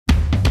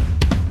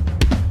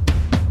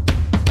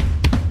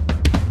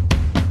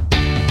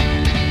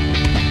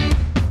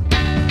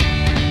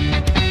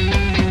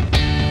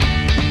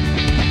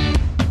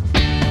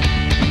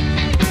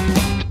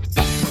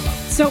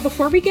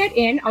before we get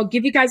in, I'll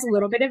give you guys a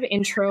little bit of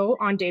intro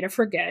on Data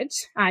for Good.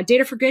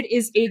 Data for Good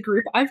is a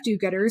group of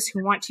do-gooders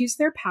who want to use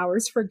their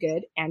powers for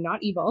good and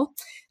not evil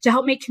to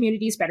help make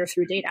communities better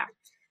through data.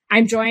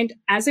 I'm joined,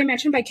 as I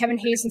mentioned, by Kevin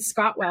Hayes and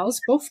Scott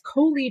Wells, both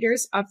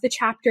co-leaders of the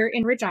chapter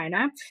in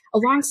Regina,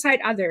 alongside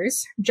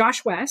others,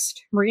 Josh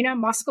West, Marina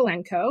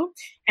Moskalenko,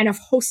 and a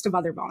host of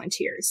other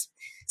volunteers.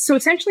 So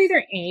essentially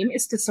their aim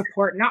is to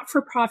support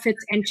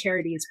not-for-profits and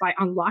charities by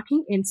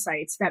unlocking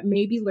insights that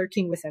may be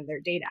lurking within their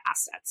data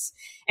assets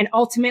and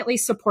ultimately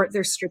support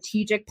their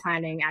strategic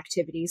planning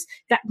activities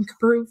that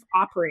improve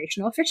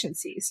operational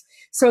efficiencies.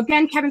 So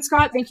again, Kevin,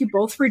 Scott, thank you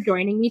both for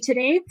joining me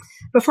today.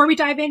 Before we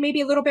dive in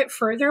maybe a little bit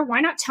further,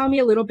 why not tell me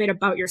a little bit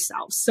about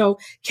yourselves? So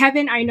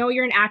Kevin, I know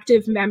you're an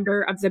active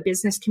member of the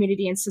business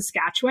community in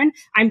Saskatchewan.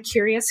 I'm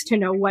curious to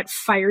know what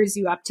fires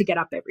you up to get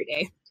up every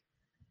day.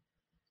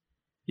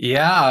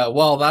 Yeah,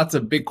 well, that's a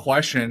big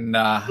question,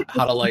 how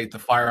to light the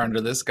fire under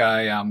this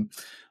guy.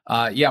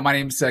 My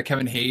name's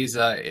Kevin Hayes.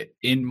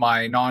 In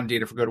my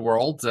non-Data for Good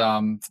world,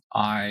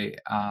 I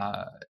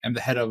am the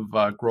head of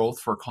growth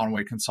for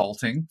Conway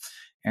Consulting.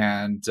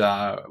 And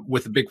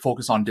with a big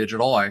focus on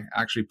digital, I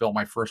actually built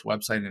my first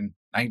website in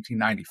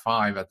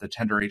 1995 at the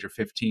tender age of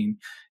 15.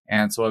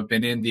 And so I've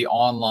been in the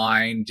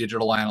online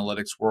digital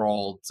analytics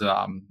world,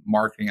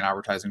 marketing and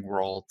advertising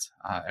world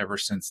ever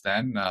since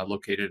then,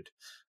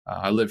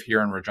 I live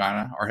here in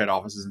Regina. Our head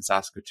office is in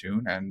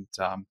Saskatoon, and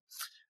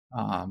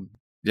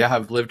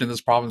I've lived in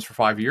this province for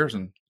 5 years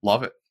and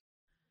love it.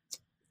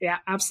 Yeah,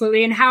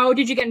 absolutely. And how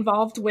did you get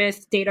involved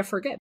with Data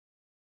for Good?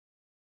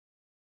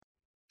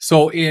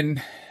 So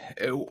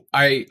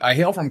I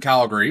hail from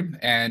Calgary,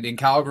 and in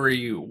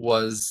Calgary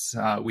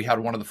we had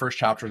one of the first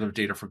chapters of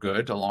Data for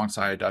Good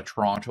alongside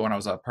Toronto, and I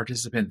was a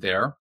participant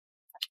there.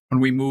 When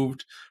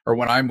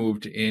I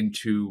moved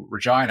into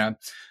Regina,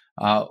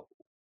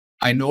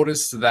 I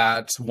noticed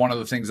that one of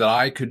the things that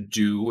I could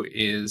do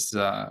is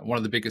one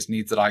of the biggest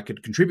needs that I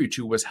could contribute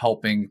to was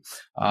helping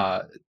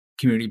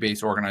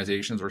community-based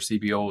organizations or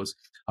CBOs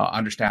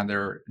understand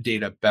their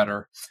data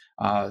better.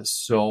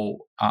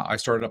 So I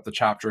started up the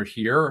chapter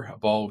here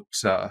about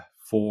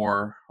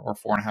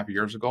 4.5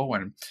 years ago,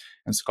 and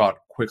Scott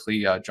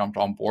quickly jumped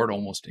on board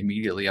almost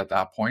immediately at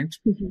that point.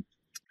 Mm-hmm.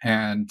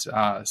 And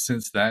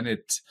since then,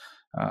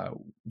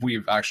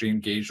 we've actually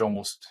engaged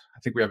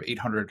I think we have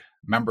 800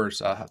 members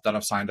that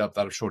have signed up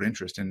that have showed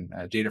interest in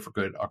Data for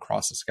Good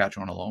across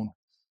Saskatchewan alone.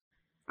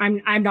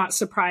 I'm not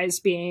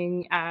surprised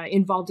being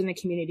involved in the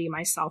community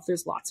myself.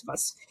 There's lots of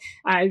us.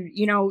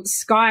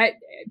 Scott,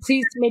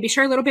 please maybe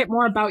share a little bit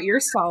more about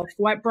yourself.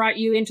 What brought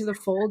you into the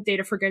fold?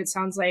 Data for Good, it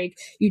sounds like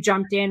you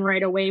jumped in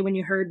right away when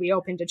you heard we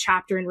opened a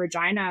chapter in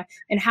Regina.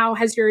 And how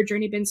has your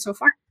journey been so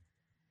far?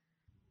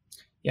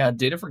 Yeah,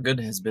 Data for Good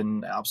has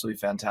been absolutely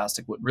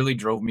fantastic. What really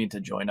drove me to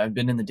join, I've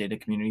been in the data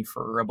community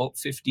for about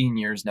 15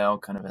 years now,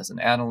 kind of as an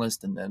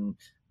analyst, and then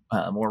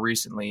more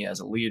recently as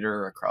a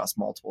leader across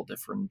multiple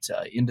different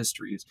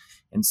industries.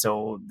 And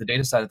so the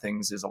data side of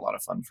things is a lot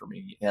of fun for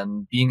me,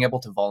 and being able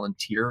to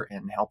volunteer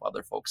and help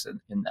other folks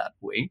in that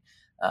way.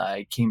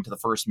 I came to the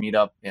first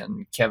meetup,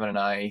 and Kevin and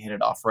I hit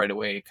it off right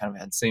away, kind of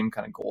had same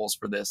kind of goals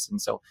for this.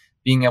 And so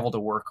being able to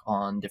work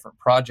on different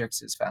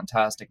projects is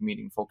fantastic.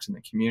 Meeting folks in the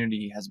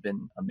community has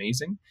been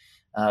amazing.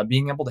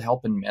 Being able to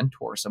help and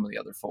mentor some of the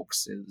other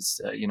folks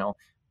is,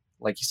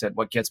 like you said,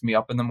 what gets me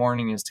up in the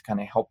morning is to kind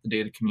of help the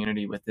data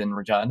community within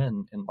Regina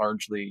and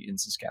largely in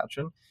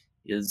Saskatchewan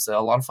is a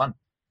lot of fun.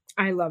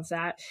 I love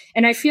that.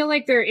 And I feel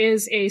like there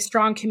is a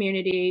strong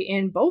community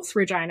in both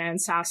Regina and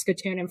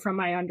Saskatoon. And from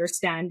my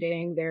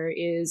understanding, there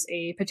is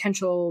a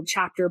potential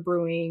chapter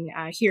brewing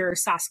here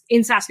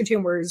in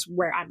Saskatoon,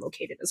 where I'm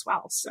located as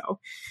well. So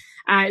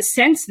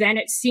since then,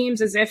 it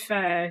seems as if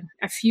a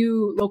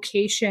few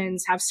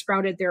locations have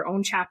sprouted their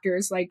own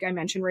chapters, like I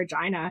mentioned,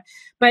 Regina.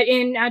 But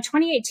in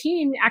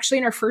 2018, actually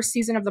in our first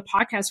season of the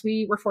podcast,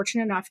 we were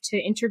fortunate enough to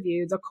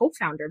interview the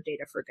co-founder of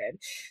Data for Good,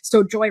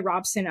 so Joy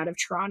Robson out of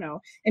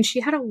Toronto. And she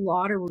had a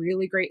lot of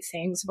really great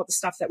things about the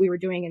stuff that we were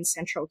doing in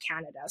Central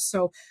Canada.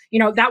 So,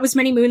 that was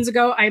many moons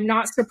ago. I'm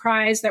not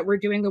surprised that we're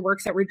doing the work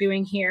that we're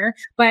doing here.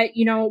 But,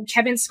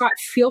 Kevin, Scott,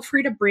 feel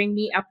free to bring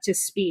me up to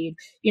speed.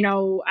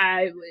 Now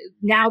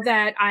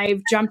that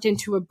I've jumped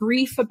into a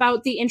brief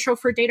about the intro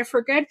for Data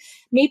for Good,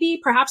 maybe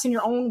perhaps in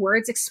your own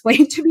words,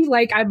 explain to me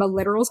like I'm a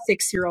literal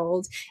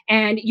 6-year-old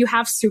and you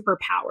have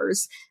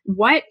superpowers.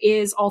 What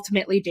is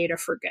ultimately Data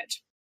for Good?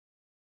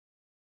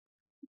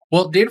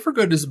 Well, Data for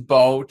Good is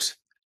about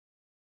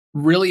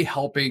really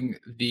helping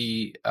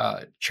the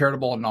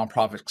charitable and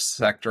nonprofit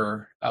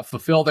sector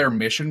fulfill their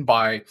mission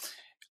by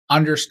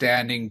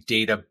understanding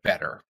data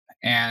better.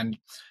 And,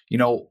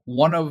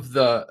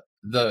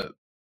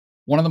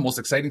 one of the most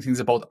exciting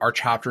things about our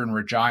chapter in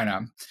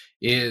Regina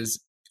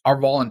is our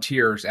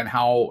volunteers and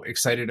how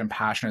excited and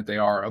passionate they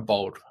are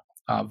about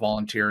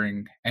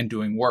volunteering and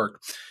doing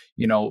work.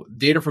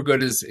 Data for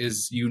Good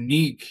is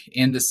unique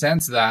in the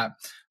sense that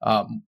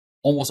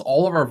almost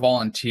all of our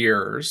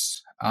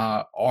volunteers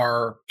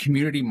are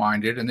community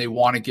minded and they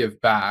want to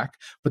give back,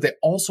 but they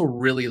also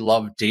really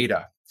love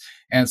data.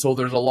 And so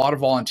there's a lot of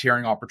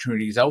volunteering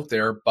opportunities out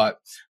there, but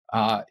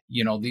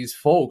these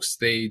folks,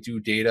 they do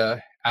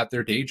data at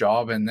their day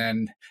job, and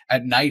then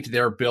at night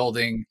they're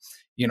building,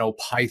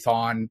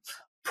 Python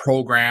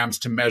programs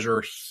to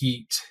measure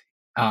heat,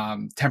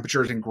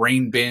 temperatures in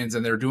grain bins,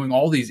 and they're doing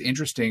all these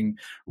interesting,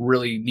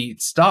 really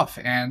neat stuff.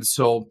 And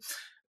so,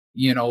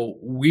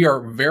 we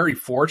are very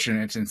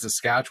fortunate in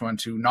Saskatchewan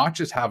to not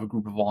just have a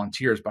group of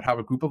volunteers, but have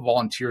a group of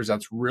volunteers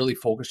that's really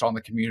focused on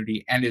the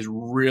community and is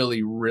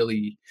really,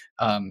 really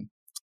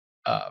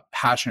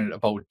passionate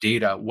about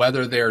data,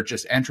 whether they're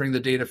just entering the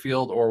data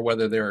field or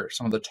whether they're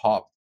some of the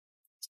top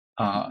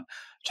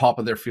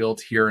of their field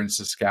here in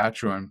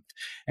Saskatchewan.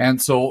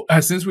 And so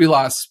since we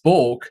last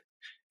spoke,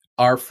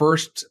 our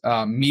first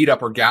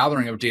meetup or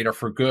gathering of Data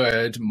for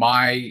Good,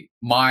 my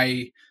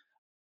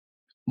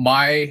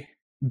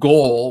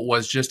goal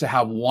was just to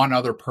have one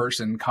other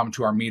person come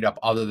to our meetup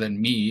other than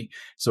me,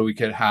 so we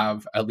could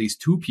have at least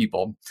 2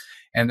 people.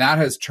 And that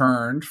has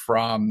turned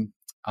from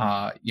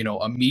a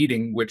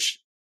meeting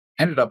which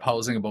ended up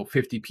housing about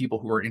 50 people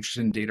who are interested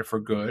in Data for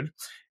Good,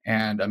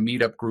 and a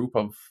meetup group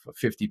of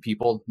 50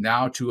 people,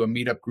 now to a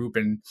meetup group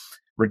in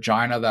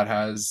Regina that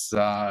has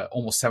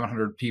almost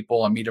 700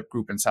 people, a meetup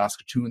group in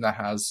Saskatoon that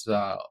has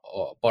about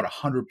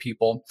 100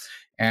 people,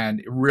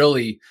 and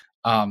really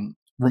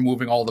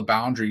removing all the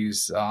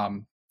boundaries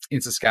in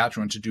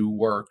Saskatchewan to do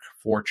work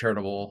for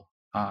charitable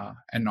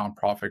and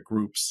nonprofit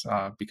groups,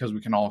 because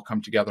we can all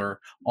come together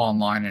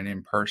online and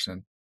in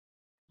person.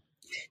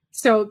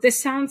 So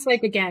this sounds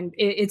like, again,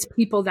 it's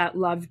people that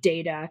love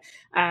data.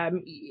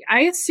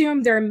 I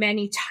assume there are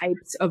many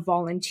types of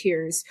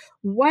volunteers.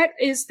 What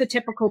is the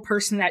typical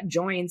person that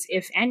joins,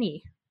 if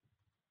any?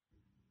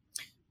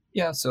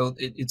 Yeah, so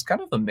it's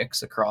kind of a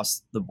mix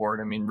across the board.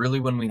 I mean,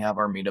 really, when we have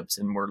our meetups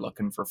and we're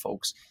looking for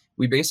folks,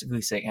 we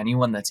basically say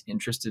anyone that's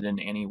interested in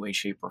any way,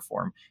 shape, or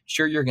form.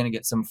 Sure, you're going to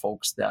get some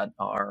folks that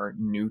are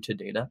new to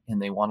data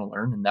and they want to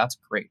learn, and that's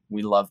great.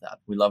 We love that.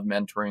 We love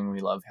mentoring.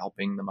 We love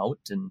helping them out,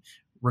 and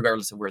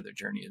regardless of where their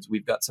journey is.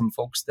 We've got some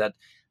folks that,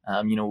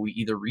 we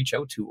either reach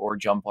out to or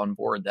jump on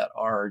board that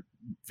are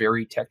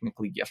very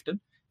technically gifted.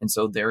 And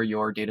so they're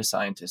your data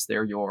scientist,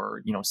 they're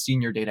your,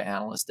 senior data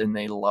analyst, and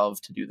they love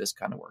to do this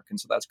kind of work. And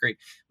so that's great.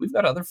 We've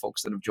got other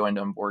folks that have joined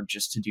on board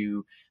just to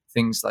do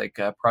things like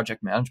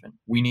project management.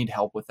 We need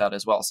help with that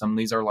as well. Some of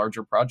these are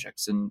larger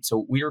projects. And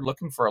so we are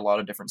looking for a lot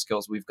of different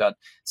skills. We've got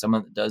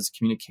someone that does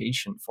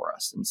communication for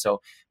us. And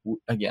so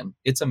again,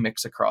 it's a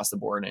mix across the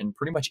board, and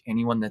pretty much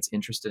anyone that's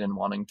interested in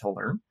wanting to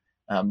learn,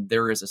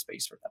 there is a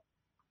space for them.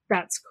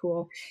 That's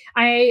cool.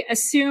 I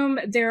assume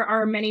there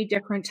are many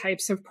different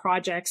types of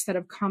projects that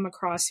have come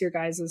across your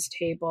guys'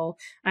 table.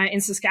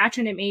 In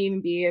Saskatchewan, it may even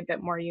be a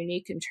bit more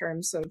unique in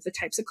terms of the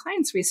types of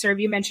clients we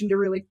serve. You mentioned a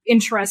really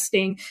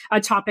interesting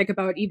topic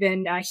about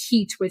even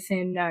heat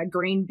within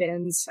grain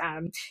bins.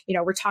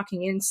 We're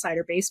talking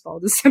insider baseball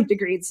to some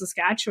degree in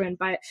Saskatchewan,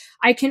 but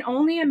I can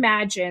only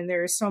imagine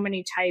there are so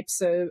many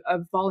types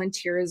of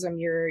volunteerism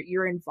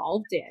you're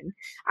involved in.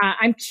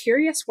 I'm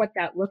curious what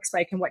that looks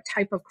like and what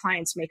type of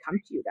clients may come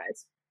to you guys.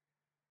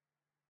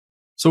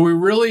 So we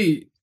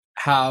really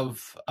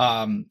have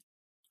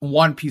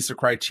one piece of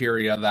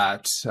criteria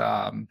that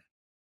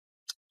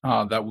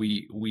that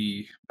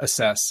we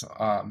assess,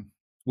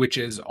 which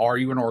is, are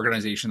you an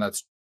organization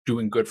that's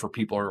doing good for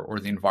people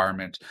or the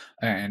environment,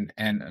 and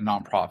a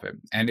nonprofit?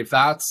 And if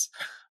that's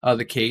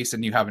the case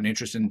and you have an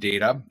interest in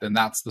data, then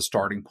that's the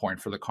starting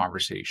point for the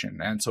conversation.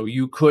 And so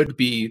you could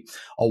be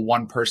a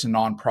one-person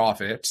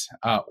nonprofit,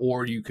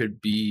 or you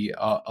could be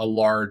a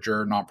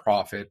larger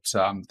nonprofit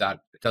that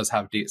does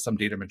have some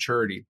data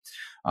maturity.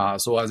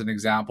 So as an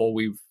example,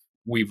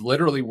 we've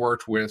literally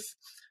worked with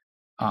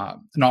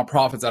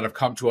nonprofits that have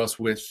come to us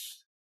with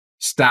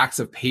stacks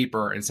of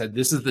paper and said,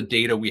 this is the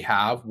data we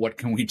have, what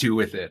can we do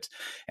with it?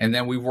 And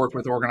then we've worked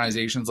with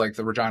organizations like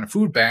the Regina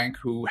Food Bank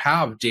who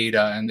have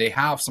data and they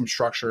have some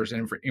structures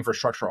and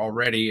infrastructure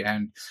already,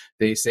 and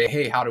they say,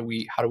 hey, how do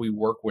we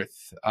work with,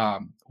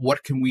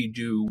 what can we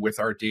do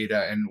with our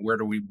data and where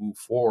do we move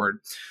forward?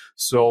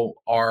 So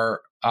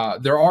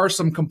there are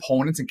some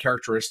components and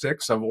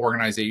characteristics of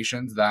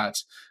organizations that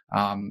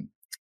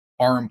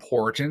are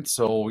important.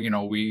 So,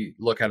 we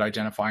look at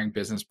identifying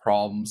business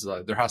problems.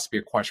 There has to be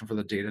a question for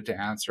the data to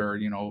answer.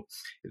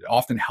 It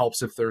often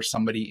helps if there's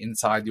somebody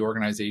inside the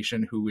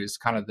organization who is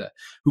kind of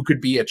who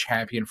could be a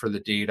champion for the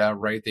data,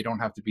 right? They don't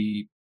have to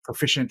be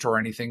proficient or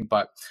anything,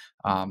 but,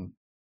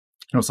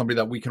 somebody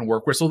that we can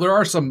work with. So there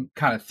are some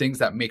kind of things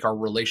that make our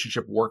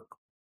relationship work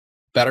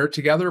better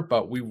together,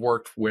 but we've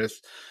worked with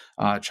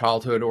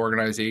childhood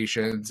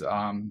organizations,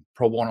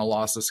 Pro Bono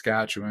Law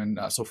Saskatchewan,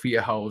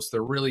 Sophia House.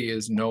 There really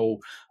is no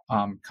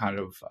kind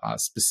of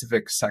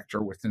specific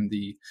sector within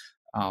the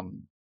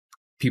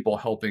people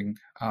helping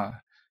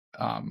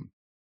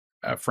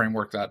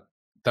framework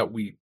that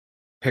we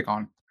pick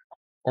on,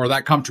 or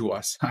that come to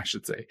us, I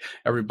should say.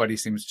 Everybody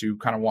seems to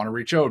kind of want to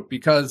reach out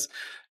because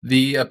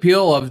the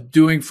appeal of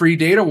doing free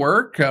data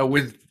work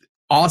with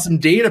awesome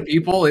data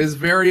people is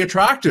very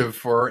attractive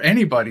for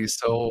anybody.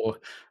 So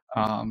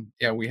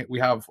we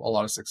have a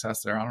lot of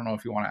success there. I don't know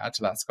if you want to add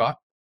to that, Scott.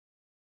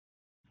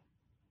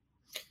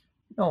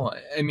 No,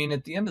 I mean,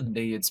 at the end of the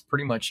day, it's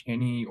pretty much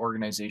any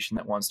organization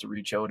that wants to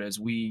reach out.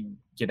 As we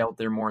get out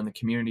there more in the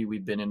community,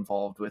 we've been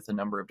involved with a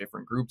number of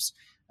different groups.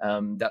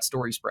 That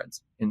story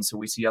spreads. And so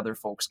we see other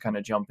folks kind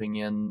of jumping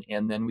in.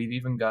 And then we've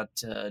even got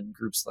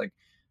groups like,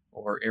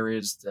 or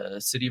areas, the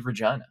city of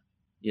Regina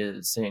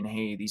is saying,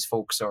 hey, these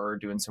folks are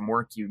doing some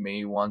work. You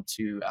may want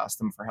to ask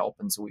them for help.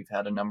 And so we've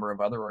had a number of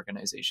other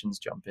organizations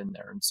jump in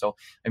there. And so,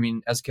 I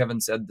mean, as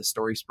Kevin said, the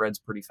story spreads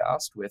pretty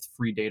fast with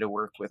free data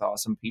work with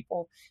awesome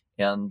people.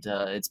 And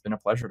it's been a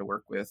pleasure to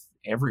work with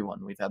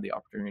everyone we've had the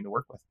opportunity to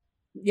work with.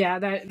 Yeah,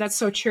 that's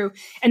so true.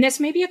 And this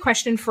may be a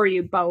question for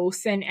you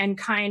both, and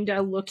kind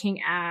of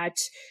looking at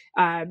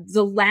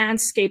the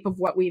landscape of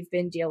what we've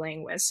been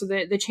dealing with. So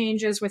the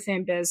changes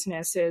within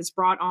businesses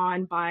brought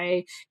on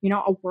by,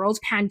 a world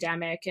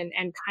pandemic,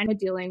 and kind of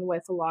dealing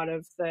with a lot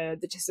of the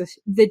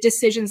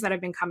decisions that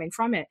have been coming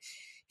from it.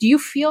 Do you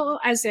feel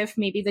as if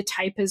maybe the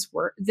type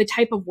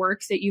of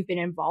work that you've been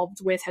involved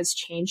with has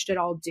changed at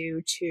all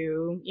due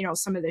to,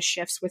 some of the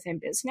shifts within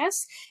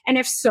business? And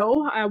if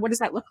so, what does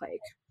that look like?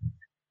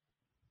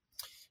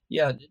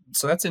 Yeah,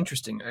 so that's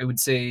interesting. I would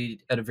say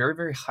at a very,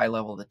 very high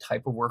level, the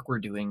type of work we're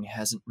doing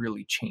hasn't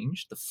really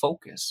changed. The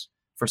focus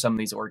for some of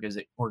these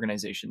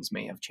organizations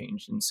may have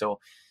changed. And so,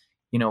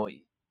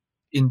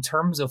 in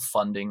terms of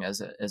funding,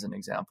 as an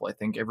example, I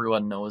think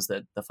everyone knows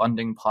that the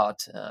funding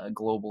pot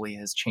globally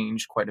has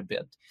changed quite a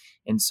bit.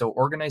 And so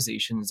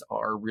organizations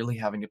are really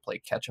having to play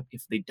catch up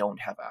if they don't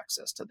have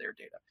access to their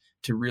data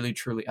to really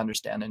truly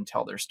understand and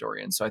tell their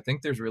story. And so I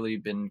think there's really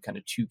been kind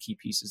of two key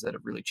pieces that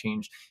have really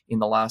changed in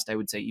the last, I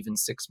would say, even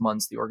 6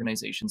 months. The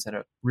organizations that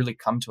have really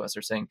come to us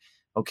are saying,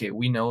 okay,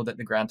 we know that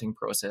the granting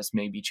process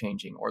may be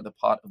changing or the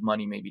pot of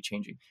money may be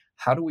changing.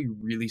 How do we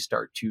really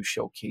start to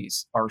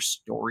showcase our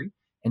story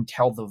and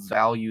tell the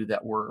value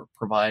that we're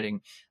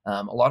providing?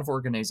 A lot of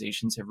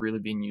organizations have really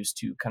been used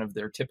to kind of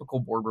their typical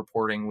board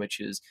reporting, which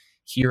is,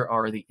 here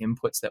are the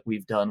inputs that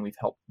we've done. We've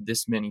helped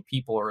this many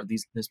people, or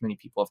this many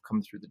people have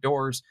come through the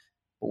doors.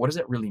 But what does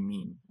that really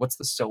mean? What's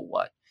the so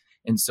what?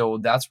 And so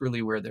that's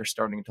really where they're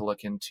starting to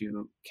look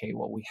into, okay,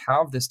 well, we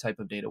have this type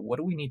of data. What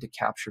do we need to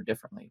capture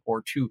differently?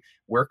 Or two,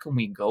 where can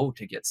we go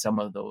to get some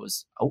of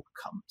those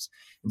outcomes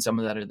and some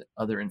of that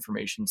other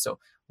information? So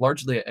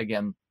largely,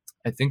 again,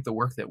 I think the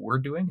work that we're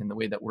doing and the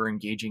way that we're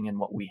engaging in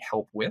what we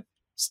help with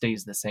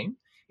stays the same.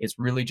 It's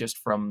really just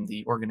from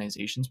the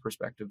organization's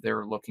perspective,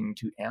 they're looking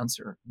to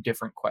answer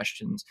different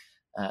questions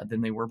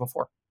than they were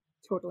before.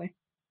 Totally.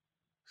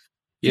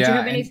 Did you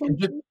have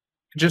anything?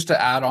 Just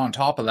to add on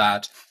top of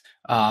that,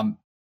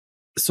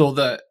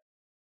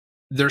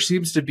 there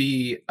seems to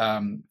be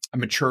a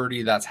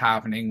maturity that's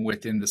happening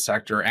within the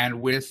sector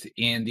and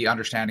within the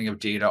understanding of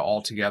data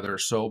altogether.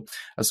 So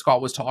as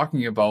Scott was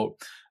talking about,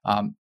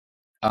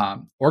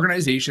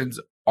 organizations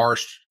are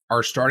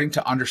starting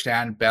to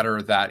understand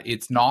better that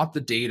it's not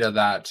the data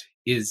that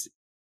is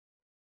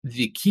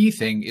the key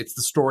thing, it's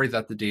the story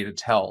that the data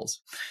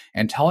tells.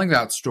 And telling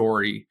that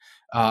story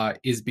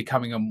is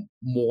becoming a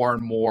more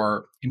and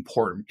more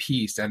important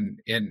piece,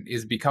 and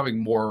is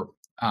becoming more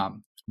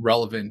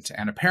relevant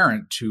and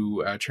apparent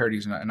to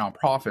charities and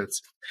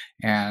nonprofits,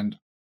 and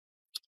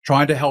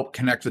trying to help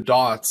connect the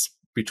dots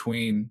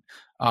between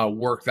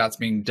work that's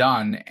being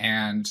done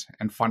and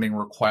funding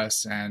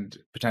requests and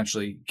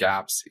potentially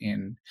gaps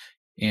in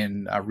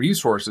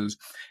resources.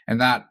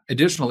 And that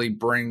additionally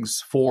brings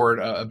forward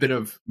a bit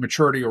of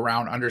maturity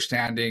around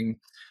understanding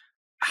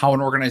how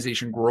an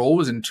organization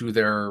grows into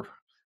their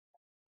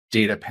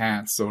data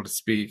pants, so to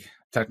speak.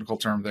 Technical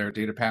term there,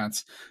 data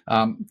pants.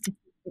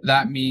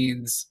 That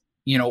means,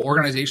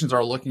 organizations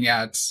are looking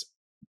at,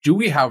 do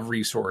we have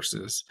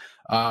resources?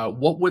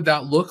 What would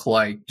that look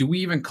like? Do we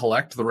even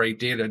collect the right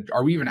data?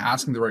 Are we even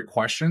asking the right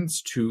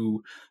questions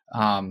to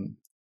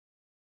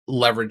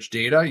leverage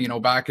data?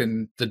 Back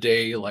in the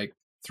day, like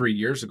 3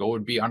 years ago, it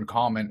would be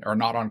uncommon, or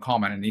not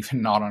uncommon, and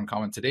even not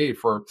uncommon today,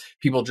 for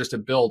people just to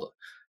build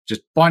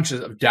just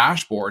bunches of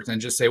dashboards and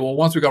just say, well,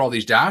 once we got all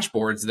these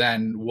dashboards,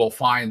 then we'll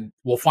find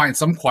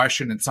some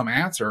question and some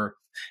answer.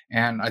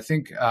 And I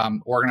think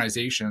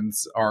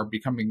organizations are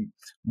becoming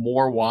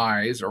more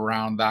wise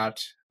around that.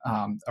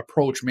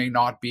 Approach may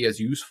not be as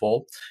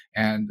useful,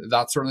 and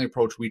that's certainly the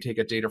approach we take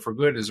at Data for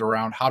Good, is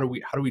around how do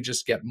we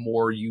just get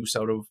more use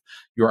out of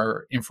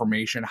your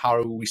information?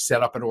 How do we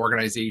set up an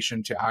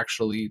organization to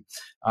actually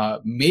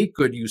make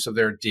good use of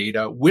their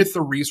data with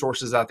the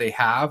resources that they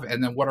have,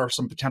 and then what are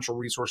some potential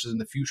resources in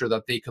the future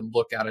that they could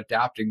look at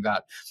adapting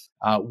that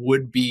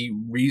would be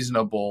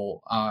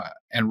reasonable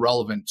and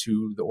relevant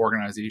to the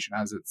organization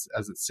as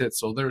it sits.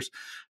 So there's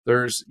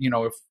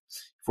if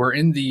we're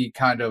in the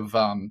kind of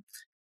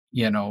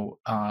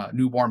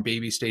newborn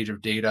baby stage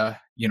of data,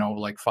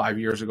 like 5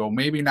 years ago,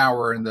 maybe now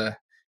we're in the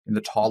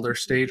toddler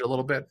stage a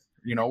little bit.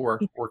 We're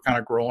kind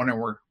of growing and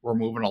we're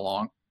moving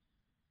along.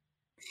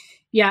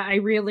 Yeah,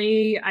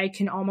 I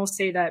can almost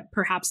say that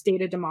perhaps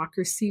data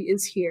democracy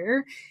is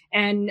here.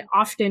 And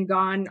often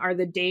gone are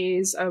the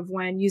days of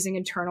when using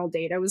internal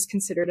data was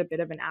considered a bit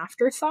of an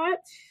afterthought.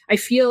 I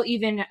feel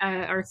even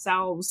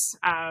ourselves,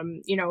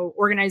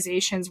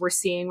 organizations we're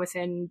seeing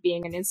within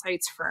being an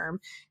insights firm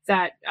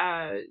that,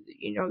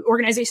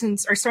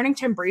 organizations are starting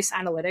to embrace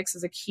analytics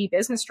as a key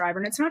business driver.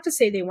 And it's not to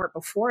say they weren't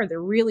before. They're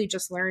really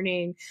just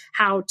learning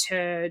how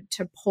to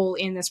pull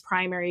in this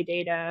primary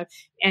data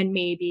and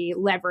maybe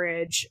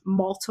leverage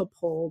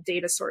multiple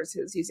data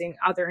sources using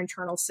other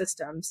internal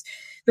systems.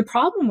 The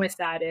problem with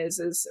that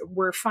is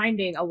we're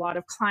finding a lot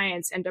of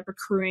clients end up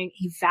accruing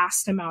a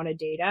vast amount of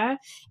data,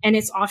 and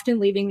it's often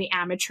leaving the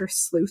amateur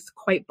sleuth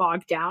quite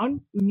bogged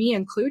down, me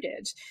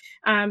included.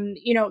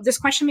 This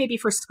question may be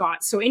for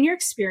Scott. So in your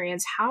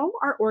experience, how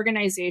are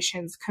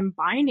organizations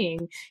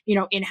combining,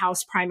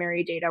 in-house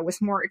primary data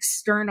with more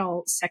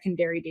external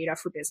secondary data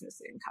for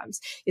business incomes?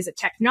 Is it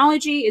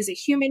technology? Is it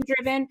human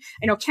driven?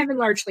 I know Kevin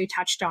largely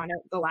touched on it,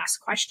 the last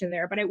question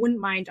there, but I wouldn't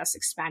mind us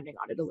expanding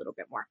on it a little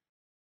bit more.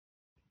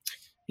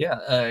 Yeah,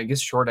 I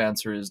guess short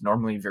answer is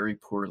normally very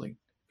poorly.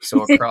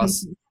 So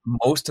across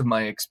most of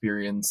my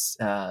experience,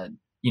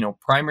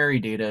 primary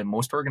data,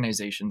 most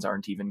organizations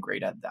aren't even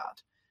great at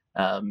that.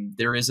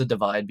 There is a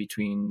divide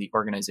between the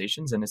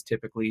organizations, and it's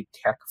typically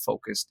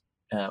tech-focused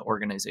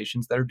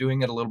organizations that are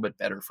doing it a little bit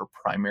better for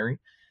primary,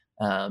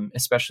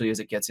 especially as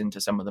it gets into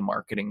some of the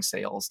marketing,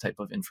 sales type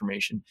of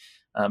information.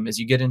 As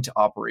you get into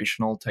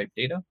operational type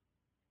data,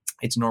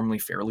 it's normally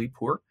fairly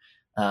poor.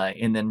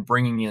 And then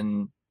bringing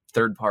in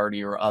third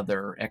party or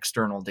other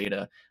external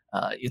data,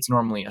 it's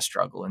normally a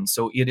struggle. And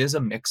so it is a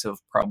mix of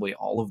probably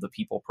all of the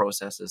people,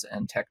 processes,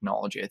 and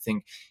technology. I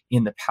think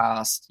in the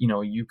past,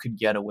 you could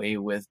get away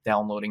with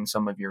downloading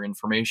some of your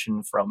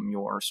information from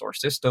your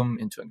source system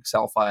into an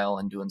Excel file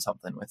and doing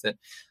something with it.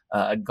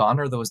 Gone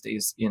are those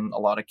days in a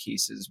lot of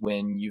cases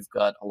when you've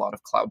got a lot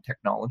of cloud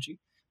technology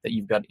that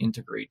you've got to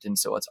integrate. And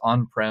so it's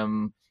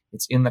on-prem,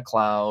 it's in the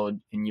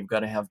cloud, and you've got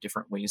to have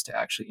different ways to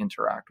actually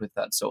interact with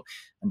that. So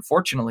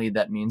unfortunately,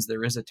 that means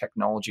there is a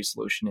technology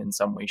solution in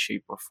some way,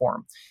 shape, or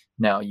form.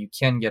 Now, you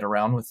can get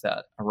around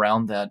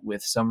that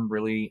with some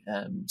really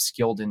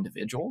skilled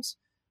individuals.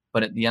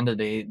 But at the end of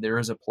the day, there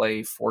is a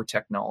play for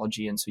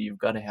technology. And so you've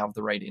got to have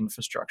the right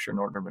infrastructure in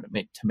order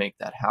to make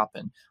that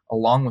happen,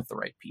 along with the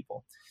right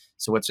people.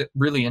 So what's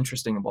really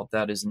interesting about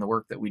that is in the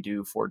work that we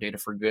do for Data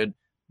for Good,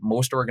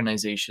 most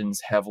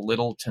organizations have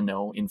little to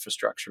no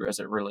infrastructure as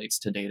it relates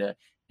to data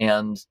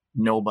and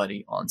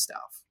nobody on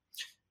staff.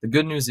 The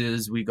good news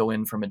is we go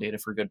in from a Data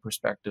for Good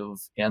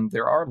perspective, and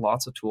there are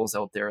lots of tools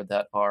out there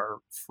that are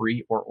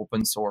free or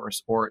open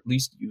source, or at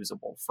least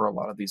usable for a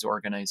lot of these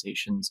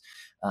organizations.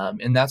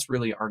 And that's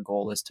really our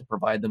goal, is to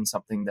provide them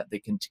something that they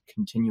can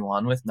continue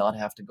on with, not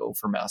have to go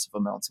for massive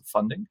amounts of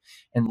funding,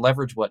 and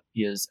leverage what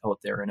is out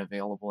there and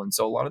available. And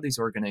so a lot of these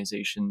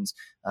organizations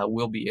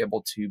will be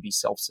able to be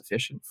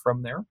self-sufficient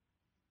from there,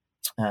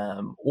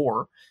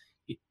 or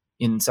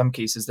in some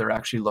cases, they're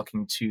actually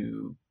looking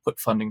to put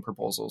funding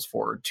proposals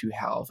forward to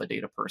have a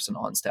data person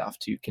on staff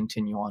to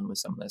continue on with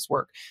some of this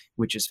work,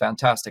 which is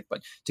fantastic.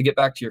 But to get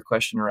back to your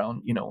question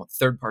around,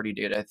 third-party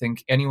data, I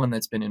think anyone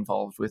that's been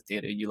involved with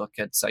data, you look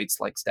at sites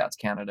like Stats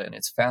Canada, and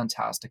it's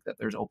fantastic that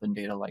there's open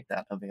data like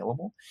that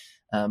available.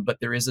 But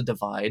there is a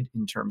divide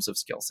in terms of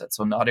skill set.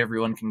 So not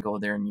everyone can go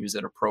there and use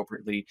it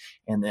appropriately.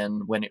 And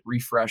then when it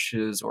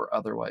refreshes or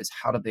otherwise,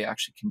 how do they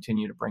actually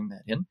continue to bring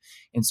that in?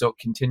 And so it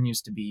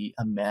continues to be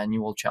a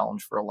manual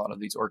challenge for a lot of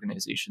these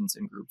organizations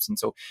and groups. And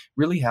so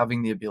really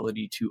having the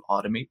ability to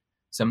automate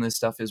some of this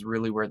stuff is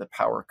really where the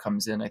power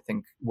comes in. I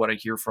think what I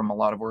hear from a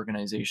lot of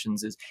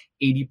organizations is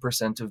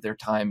 80% of their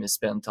time is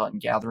spent on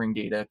gathering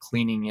data,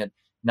 cleaning it,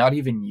 not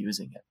even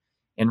using it.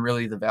 And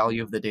really the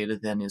value of the data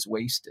then is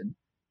wasted,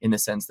 in the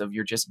sense of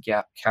you're just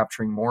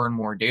capturing more and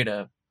more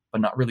data,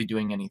 but not really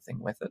doing anything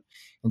with it.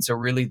 And so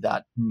really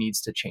that needs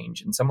to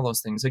change. And some of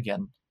those things,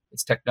 again,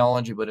 it's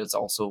technology, but it's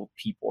also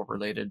people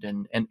related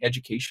and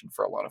education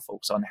for a lot of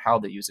folks on how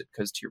they use it.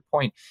 Because to your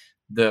point,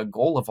 the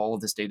goal of all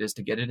of this data is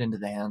to get it into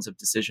the hands of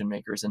decision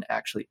makers and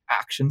actually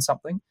action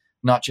something,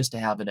 not just to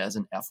have it as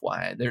an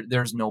FYI.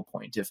 There's no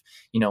point if,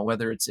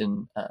 whether it's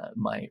in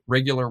my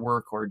regular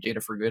work or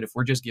Data for Good, if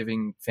we're just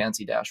giving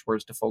fancy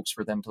dashboards to folks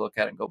for them to look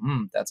at and go,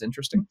 that's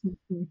interesting,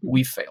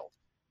 we failed.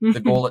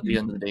 The goal at the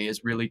end of the day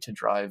is really to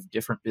drive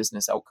different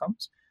business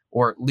outcomes,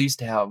 or at least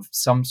to have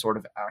some sort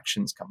of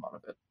actions come out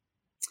of it.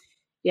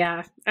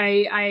 Yeah,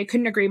 I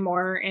couldn't agree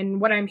more.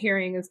 And what I'm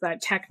hearing is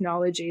that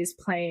technology is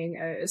playing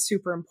a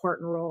super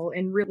important role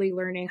in really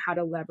learning how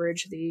to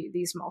leverage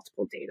these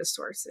multiple data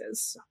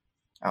sources.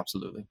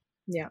 Absolutely.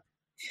 Yeah.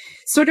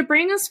 So to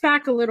bring us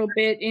back a little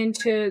bit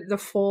into the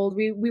fold,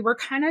 we were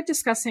kind of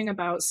discussing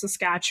about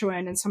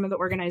Saskatchewan and some of the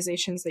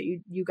organizations that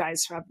you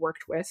guys have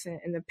worked with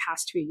in the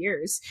past 2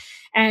 years.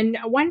 And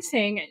one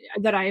thing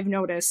that I've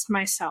noticed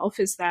myself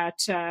is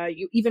that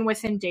even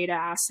within data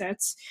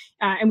assets,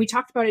 and we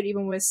talked about it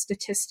even with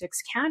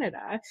Statistics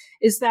Canada,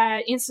 is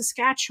that in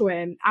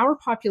Saskatchewan, our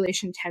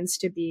population tends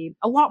to be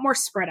a lot more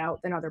spread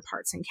out than other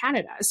parts in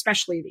Canada,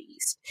 especially the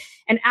East.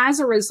 And as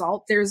a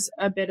result, there's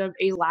a bit of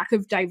a lack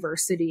of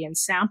diversity in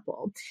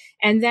sample.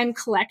 And then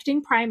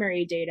collecting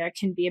primary data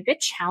can be a bit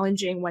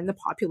challenging when the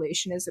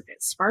population is a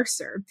bit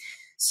sparser.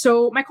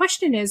 So my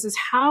question is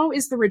how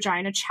is the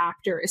Regina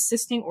chapter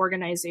assisting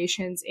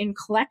organizations in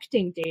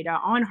collecting data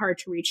on hard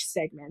to reach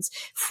segments?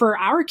 For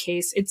our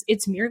case,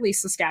 it's merely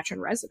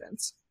Saskatchewan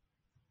residents.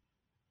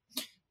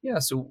 Yeah,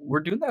 so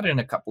we're doing that in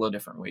a couple of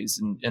different ways.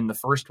 And the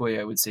first way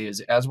I would say is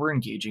as we're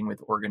engaging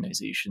with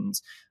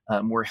organizations,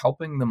 we're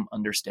helping them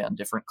understand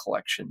different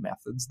collection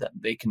methods that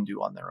they can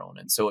do on their own.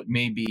 And so it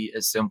may be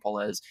as simple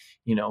as,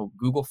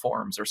 Google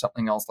Forms or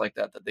something else like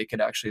that they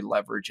could actually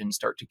leverage and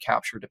start to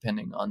capture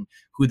depending on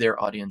who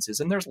their audience is.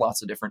 And there's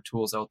lots of different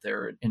tools out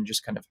there and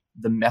just kind of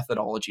the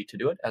methodology to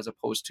do it as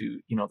opposed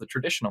to, the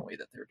traditional way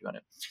that they're doing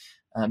it.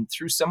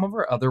 Through some of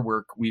our other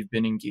work, we've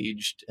been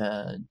engaged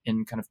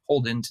and kind of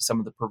pulled into some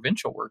of the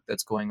provincial work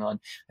that's going on.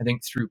 I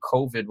think through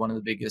COVID, one of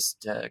the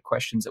biggest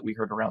questions that we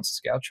heard around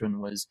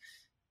Saskatchewan was,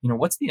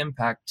 what's the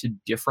impact to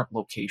different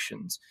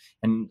locations?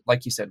 And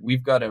like you said,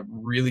 we've got a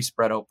really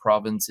spread out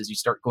province. As you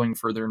start going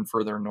further and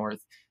further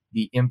north,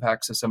 the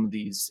impacts of some of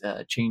these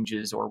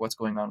changes or what's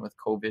going on with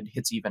COVID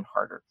hits even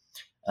harder.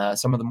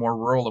 Some of the more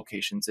rural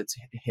locations, it's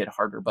hit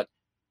harder, but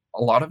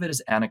a lot of it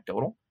is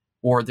anecdotal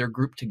or they're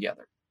grouped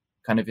together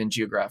kind of in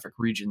geographic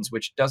regions,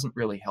 which doesn't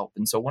really help.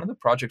 And so one of the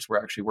projects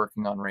we're actually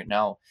working on right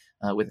now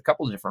with a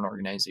couple of different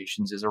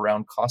organizations is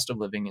around cost of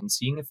living and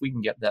seeing if we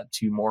can get that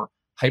to more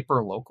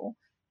hyper local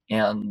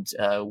and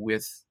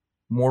with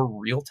more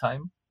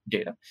real-time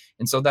data.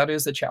 And so that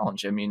is a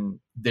challenge. I mean,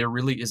 there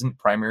really isn't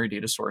primary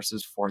data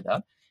sources for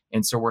that.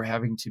 And so we're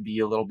having to be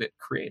a little bit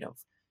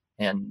creative.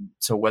 And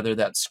so whether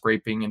that's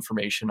scraping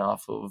information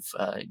off of,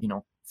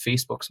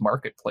 Facebook's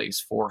marketplace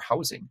for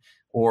housing,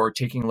 or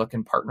taking a look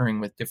and partnering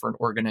with different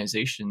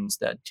organizations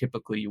that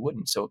typically you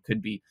wouldn't. So it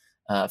could be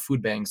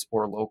food banks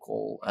or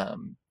local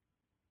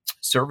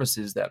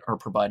services that are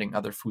providing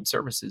other food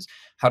services.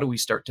 How do we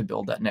start to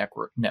build that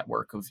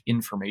network of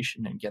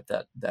information and get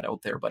that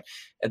out there? But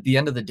at the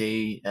end of the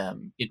day,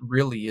 it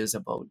really is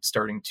about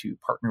starting to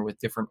partner with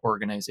different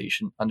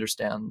organizations,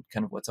 understand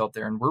kind of what's out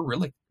there. And we're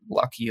really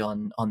lucky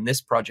on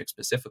this project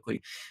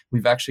specifically.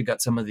 We've actually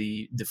got some of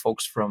the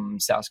folks from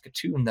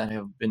Saskatoon that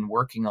have been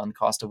working on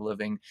cost of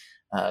living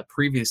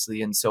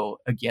previously. And so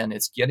again,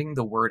 it's getting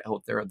the word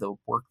out there, the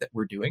work that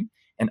we're doing,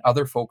 and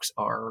other folks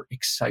are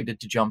excited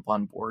to jump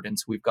on board. And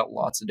so we've got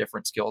lots of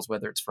different skills,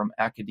 whether it's from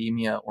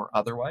academia or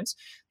otherwise,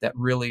 that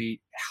really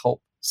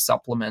help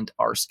supplement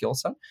our skill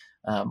set.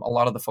 A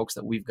lot of the folks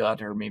that we've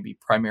got are maybe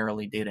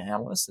primarily data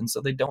analysts, and so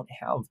they don't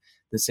have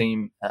the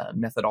same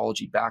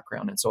methodology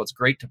background. And so it's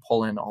great to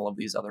pull in all of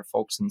these other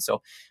folks. And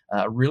so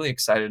really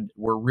excited.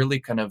 We're really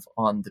kind of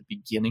on the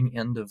beginning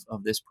end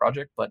of this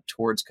project, but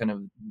towards kind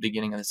of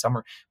beginning of the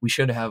summer, we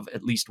should have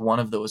at least one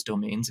of those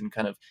domains and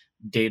kind of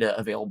data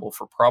available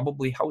for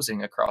probably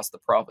housing across the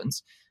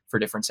province for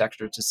different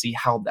sectors to see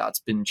how that's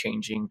been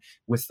changing,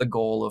 with the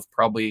goal of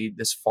probably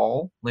this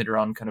fall, later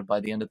on, kind of by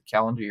the end of the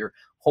calendar year,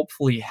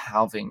 hopefully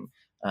having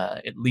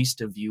at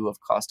least a view of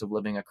cost of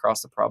living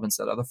across the province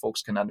that other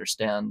folks can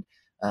understand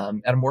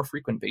at a more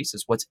frequent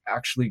basis what's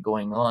actually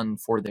going on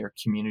for their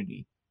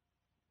community.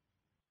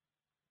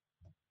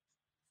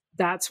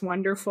 That's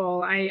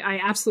wonderful.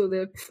 I absolutely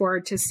look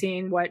forward to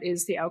seeing what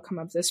is the outcome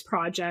of this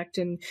project,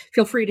 and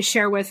feel free to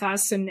share with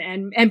us,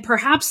 and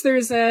perhaps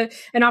there's an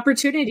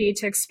opportunity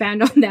to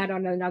expand on that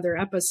on another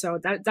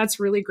episode. That's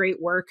really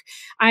great work.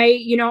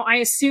 I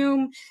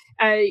assume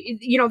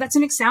that's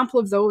an example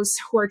of those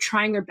who are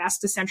trying their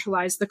best to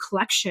centralize the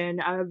collection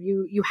of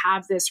you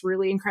have this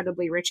really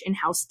incredibly rich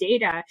in-house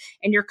data,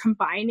 and you're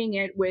combining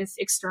it with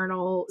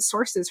external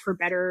sources for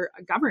better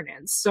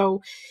governance.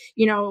 So,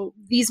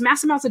 these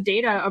mass amounts of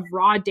data, of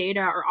raw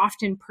data, are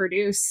often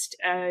produced,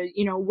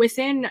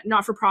 within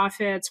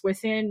not-for-profits,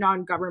 within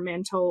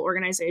non-governmental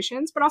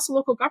organizations, but also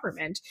local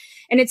government.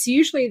 And it's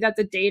usually that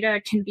the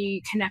data can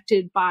be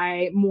connected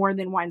by more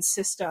than one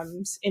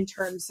systems in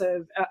terms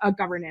of a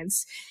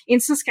governance.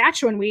 In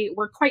Saskatchewan,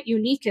 we're quite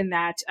unique in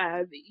that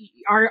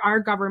our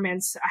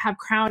governments have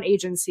crown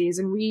agencies,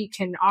 and we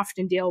can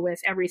often deal with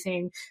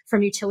everything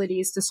from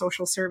utilities to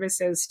social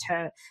services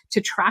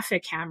to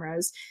traffic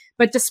cameras.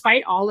 But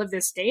despite all of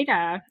this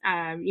data,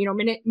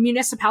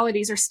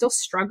 municipalities are still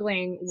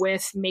struggling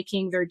with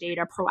making their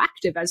data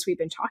proactive, as we've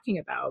been talking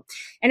about.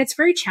 And it's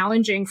very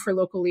challenging for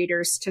local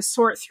leaders to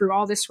sort through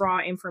all this raw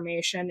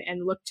information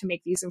and look to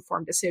make these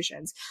informed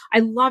decisions. I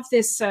love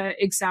this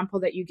example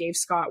that you gave,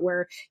 Scott,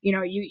 where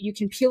you you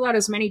can peel out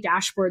as many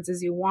dashboards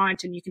as you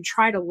want, and you can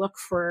try to look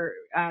for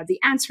the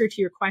answer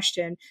to your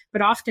question,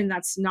 but often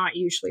that's not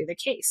usually the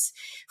case.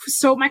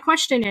 So my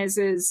question is,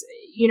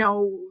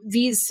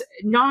 these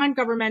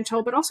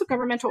non-governmental, but also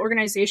governmental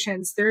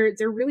organizations, they're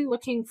really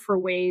looking for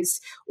ways,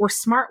 or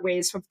smart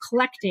ways, of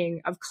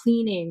collecting, of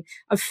cleaning,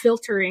 of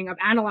filtering, of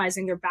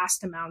analyzing their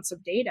vast amounts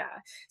of data.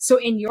 So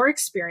in your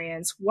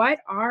experience, what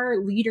are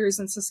leaders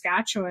in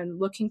Saskatchewan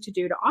looking to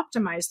do to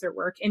optimize their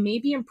work and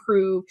maybe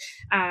improve,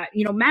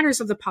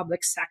 matters of the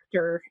public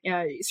sector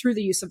through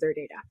the use of their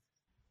data?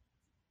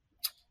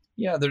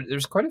 Yeah,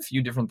 there's quite a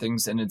few different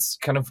things, and it's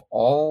kind of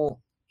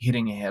all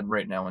hitting ahead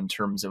right now in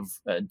terms of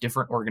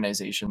different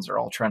organizations are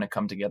all trying to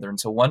come together. And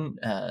so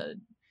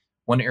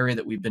one area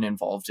that we've been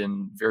involved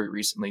in very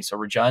recently, so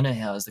Regina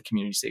has the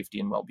community safety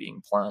and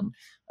well-being plan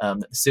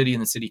that the city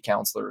and the city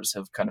councilors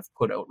have kind of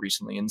put out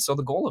recently. And so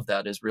the goal of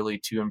that is really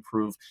to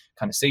improve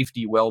kind of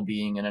safety,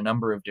 well-being, and a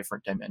number of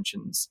different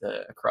dimensions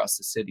across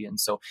the city. And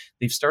so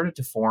they've started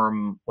to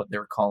form what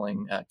they're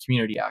calling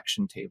community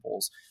action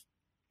tables.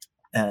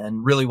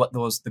 And really what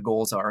the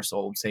goals are,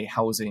 so say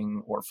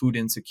housing or food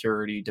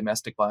insecurity,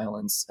 domestic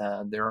violence,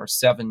 there are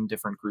 7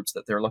 different groups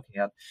that they're looking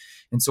at.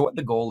 And so what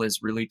the goal is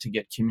really to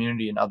get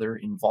community and other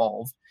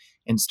involved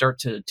and start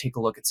to take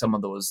a look at some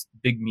of those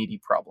big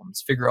meaty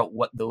problems, figure out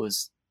what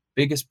those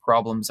biggest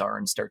problems are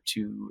and start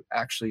to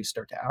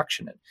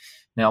action it.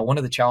 Now, one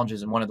of the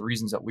challenges and one of the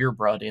reasons that we were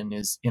brought in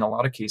is in a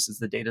lot of cases,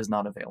 the data is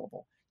not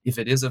available. If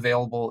it is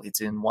available,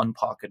 it's in one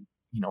pocket,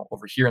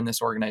 over here in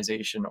this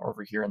organization or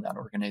over here in that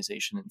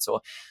organization. And so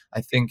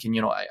I think,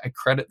 I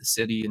credit the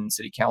city and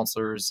city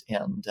councilors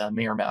and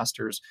Mayor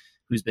Masters,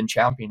 who's been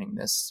championing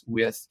this,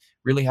 with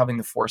really having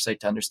the foresight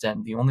to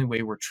understand the only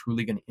way we're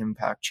truly going to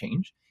impact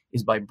change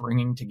is by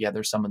bringing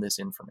together some of this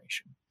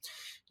information.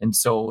 And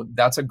so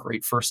that's a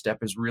great first step,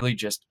 is really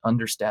just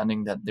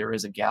understanding that there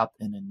is a gap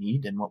and a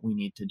need and what we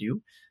need to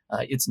do.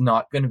 It's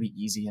not going to be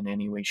easy in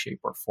any way, shape,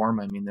 or form.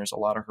 I mean, there's a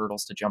lot of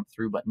hurdles to jump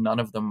through, but none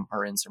of them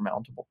are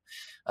insurmountable.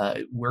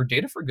 Where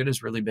Data for Good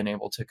has really been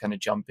able to kind of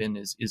jump in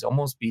is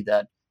almost be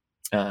that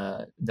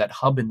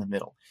hub in the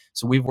middle.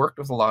 So we've worked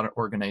with a lot of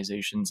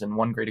organizations, and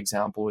one great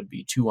example would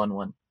be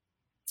 211.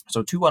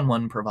 So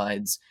 211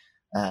 provides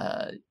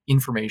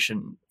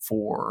information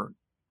for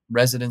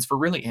residents, for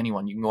really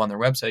anyone. You can go on their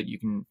website, you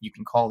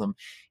can call them,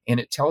 and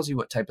it tells you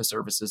what type of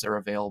services are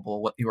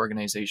available, what the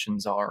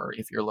organizations are,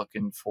 if you're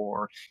looking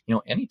for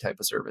any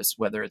type of service,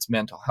 whether it's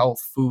mental health,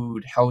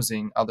 food,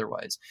 housing,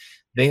 otherwise.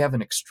 They have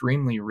an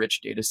extremely rich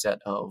data set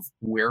of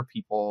where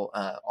people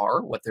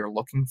are, what they're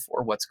looking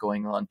for, what's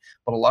going on,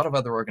 but a lot of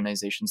other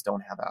organizations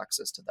don't have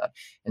access to that.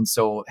 And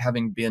so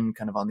having been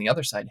kind of on the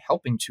other side,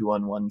 helping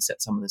 211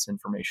 set some of this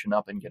information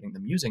up and getting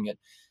them using it,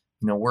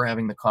 we're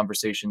having the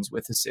conversations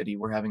with the city,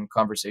 we're having a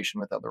conversation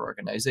with other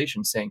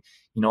organizations saying,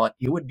 what,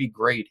 it would be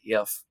great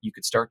if you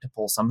could start to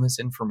pull some of this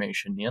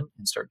information in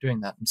and start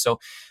doing that. And so,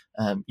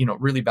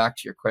 really back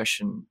to your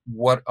question,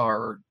 what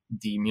are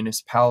the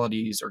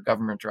municipalities or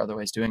government or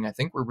otherwise doing? I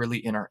think we're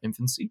really in our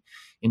infancy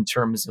in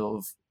terms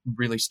of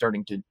really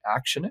starting to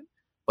action it,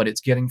 but it's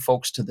getting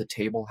folks to the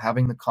table,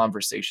 having the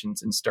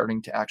conversations and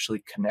starting to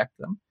actually connect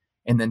them,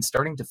 and then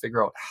starting to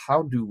figure out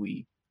how do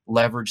we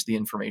leverage the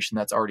information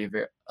that's already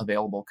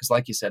available. Because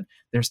like you said,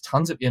 there's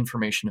tons of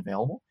information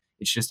available.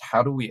 It's just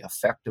how do we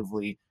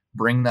effectively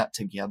bring that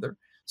together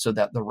so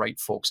that the right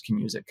folks can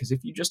use it? Because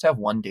if you just have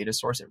one data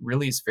source, it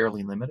really is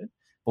fairly limited.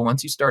 But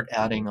once you start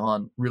adding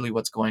on really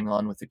what's going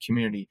on with the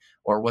community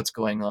or what's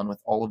going on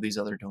with all of these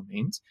other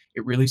domains,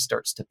 it really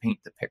starts to paint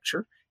the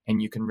picture,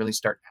 and you can really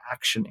start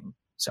actioning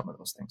some of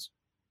those things.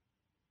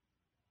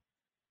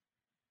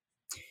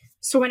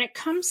 So when it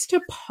comes to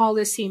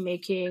policy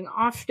making,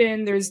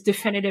 often there's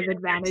definitive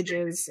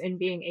advantages in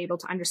being able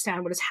to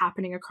understand what is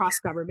happening across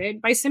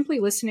government by simply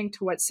listening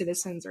to what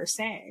citizens are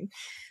saying.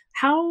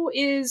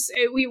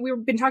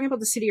 We've been talking about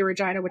the city of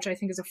Regina, which I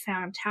think is a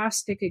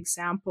fantastic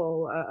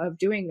example of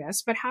doing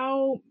this, but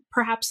how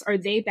perhaps are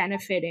they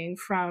benefiting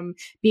from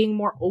being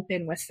more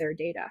open with their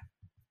data?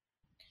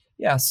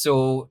 Yeah,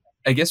 so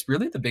I guess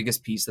really the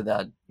biggest piece of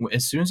that,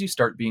 as soon as you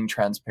start being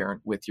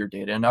transparent with your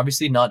data, and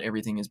obviously not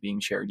everything is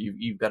being shared,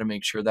 you've got to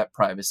make sure that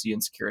privacy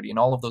and security and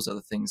all of those other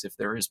things, if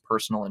there is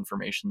personal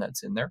information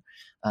that's in there,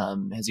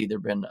 has either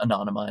been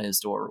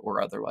anonymized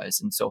or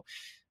otherwise. And so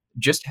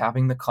just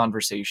having the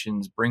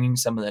conversations, bringing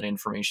some of that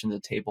information to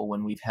the table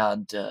when we've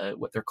had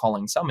what they're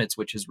calling summits,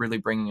 which is really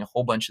bringing a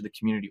whole bunch of the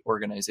community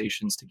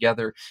organizations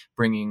together,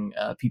 bringing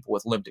people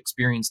with lived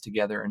experience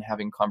together and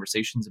having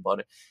conversations about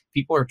it.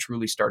 People are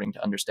truly starting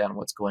to understand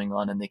what's going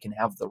on, and they can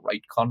have the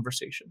right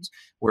conversations.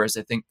 Whereas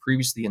I think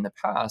previously in the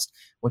past,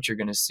 what you're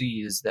going to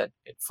see is that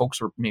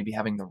folks were maybe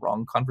having the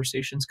wrong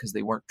conversations because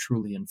they weren't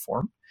truly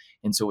informed.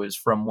 And so it was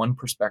from one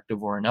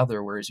perspective or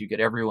another, whereas you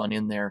get everyone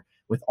in there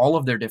with all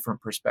of their different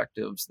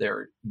perspectives,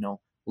 their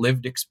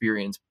lived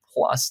experience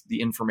plus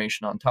the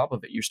information on top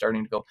of it, you're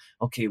starting to go,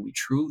 okay, we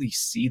truly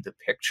see the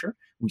picture.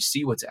 We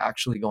see what's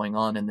actually going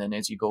on. And then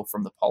as you go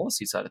from the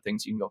policy side of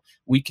things, you can go,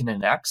 we can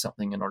enact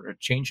something in order to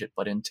change it.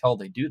 But until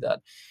they do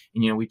that,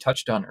 and, we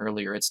touched on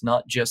earlier, it's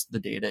not just the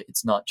data,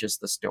 it's not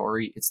just the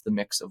story, it's the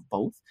mix of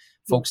both.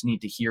 Folks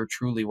need to hear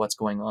truly what's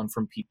going on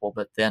from people,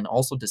 but then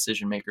also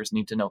decision makers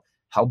need to know,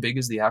 how big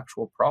is the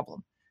actual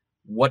problem?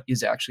 What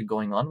is actually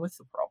going on with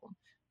the problem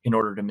in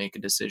order to make a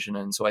decision?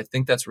 And so I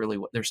think that's really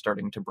what they're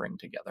starting to bring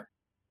together.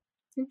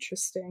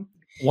 Interesting.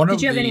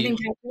 Did you have anything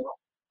to add?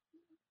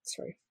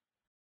 Sorry.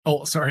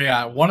 Oh, sorry.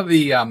 Yeah. One of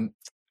the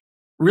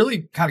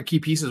really kind of key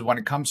pieces when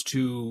it comes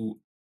to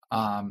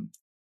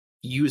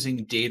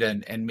using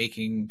data and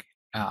making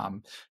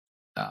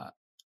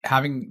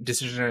having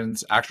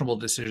decisions, actionable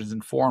decisions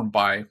informed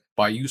by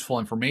useful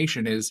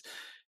information is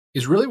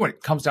really when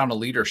it comes down to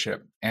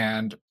leadership.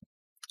 And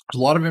there's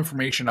a lot of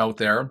information out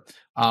there,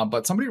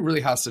 but somebody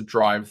really has to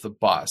drive the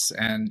bus.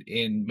 And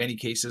in many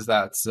cases,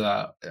 that's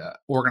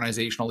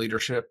organizational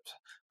leadership.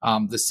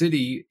 The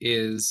city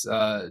is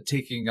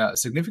taking a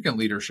significant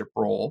leadership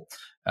role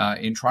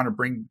in trying to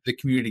bring the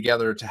community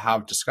together to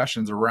have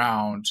discussions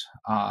around,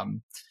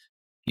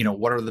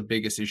 what are the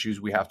biggest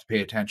issues we have to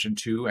pay attention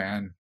to,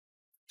 and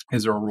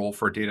is there a role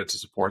for data to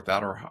support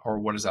that, or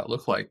what does that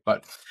look like?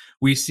 But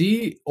we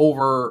see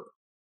over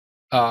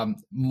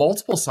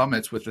multiple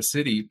summits with the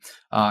city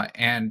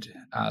and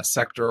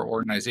sector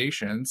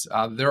organizations,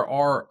 there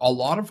are a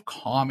lot of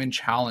common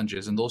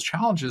challenges, and those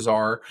challenges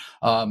are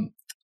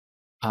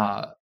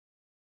a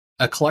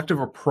collective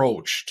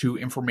approach to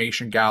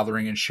information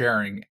gathering and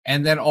sharing,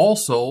 and then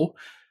also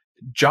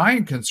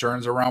giant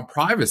concerns around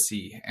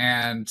privacy,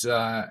 and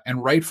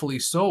rightfully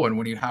so. And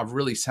when you have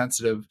really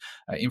sensitive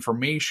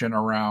information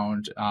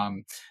around,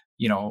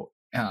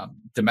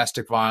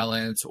 domestic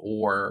violence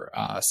or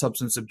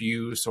substance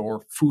abuse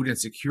or food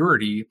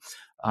insecurity,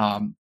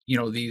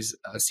 these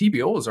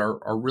CBOs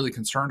are really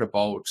concerned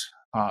about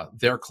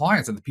their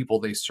clients and the people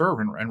they serve,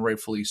 and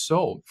rightfully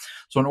so.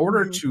 So in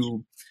order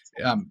to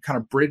kind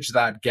of bridge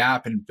that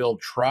gap and build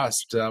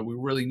trust, we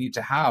really need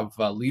to have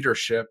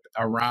leadership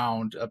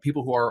around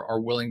people who are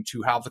willing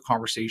to have the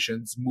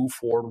conversations, move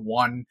forward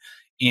 1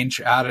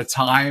 inch at a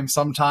time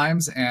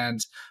sometimes, and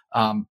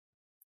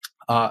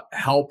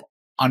help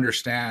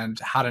understand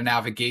how to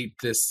navigate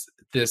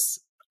this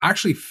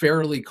actually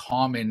fairly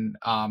common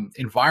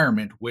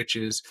environment, which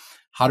is,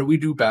 how do we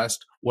do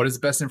best? What is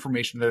the best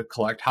information to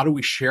collect? How do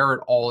we share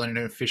it all in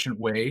an efficient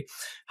way?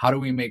 How do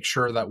we make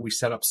sure that we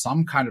set up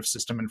some kind of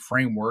system and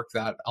framework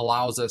that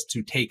allows us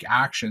to take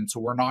action, so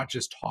we're not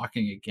just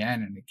talking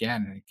again and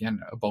again and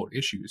again about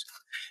issues?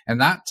 And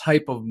that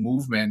type of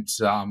movement,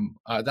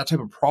 that type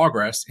of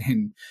progress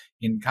in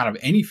kind of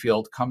any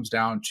field, comes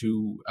down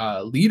to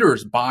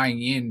leaders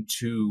buying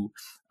into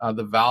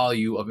the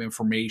value of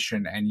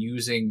information and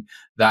using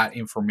that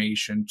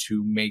information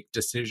to make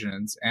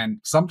decisions.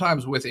 And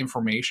sometimes with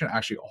information,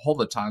 actually all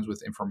the times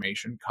with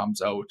information,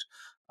 comes out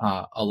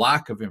a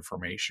lack of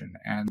information.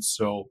 And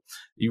so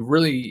you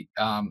really,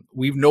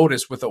 we've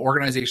noticed with the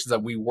organizations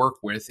that we work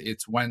with,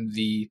 it's when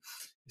the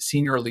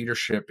senior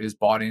leadership is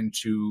bought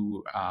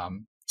into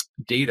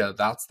data,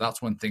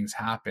 that's when things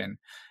happen.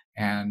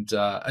 And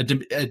a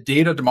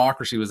data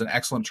democracy was an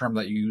excellent term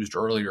that you used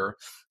earlier.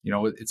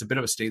 It's a bit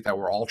of a state that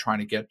we're all trying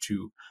to get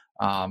to,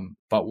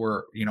 but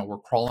we're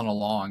crawling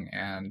along,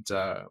 and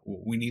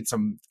we need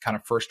some kind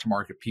of first to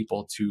market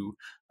people to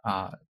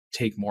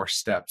take more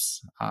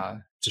steps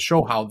to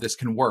show how this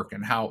can work,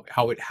 and how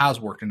it has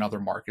worked in other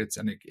markets,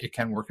 and it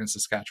can work in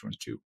Saskatchewan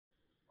too.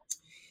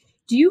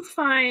 Do you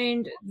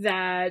find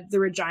that the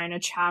Regina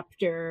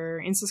chapter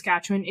in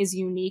Saskatchewan is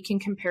unique in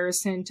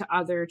comparison to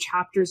other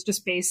chapters,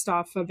 just based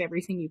off of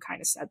everything you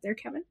kind of said there,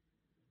 Kevin?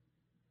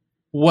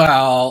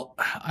 Well,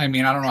 I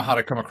mean, I don't know how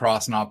to come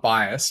across not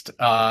biased,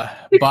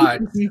 but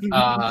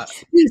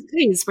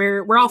please,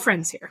 we're all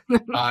friends here.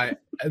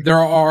 There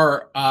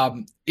are,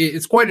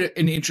 it's quite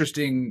an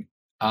interesting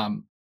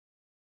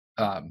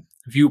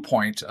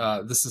viewpoint,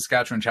 the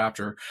Saskatchewan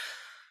chapter,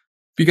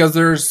 because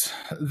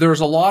there's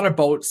a lot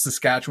about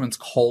Saskatchewan's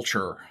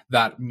culture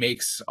that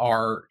makes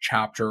our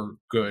chapter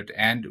good,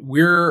 and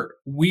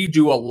we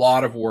do a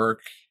lot of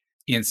work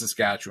in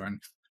Saskatchewan.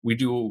 We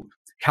do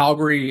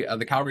Calgary.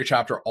 The Calgary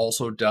chapter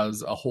also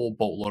does a whole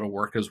boatload of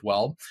work as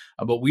well,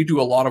 but we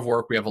do a lot of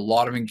work. We have a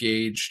lot of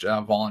engaged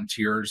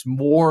volunteers,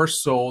 more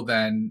so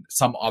than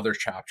some other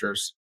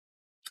chapters.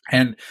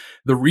 And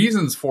the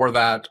reasons for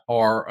that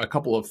are a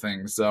couple of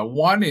things.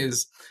 One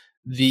is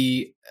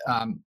the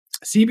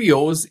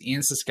CBOs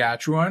in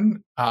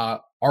Saskatchewan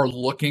are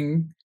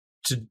looking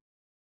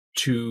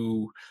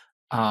to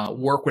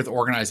work with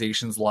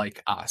organizations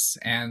like us.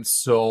 And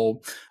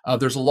so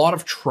there's a lot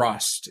of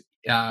trust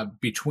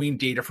between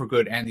Data for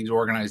Good and these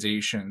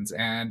organizations.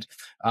 And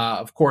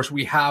of course,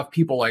 we have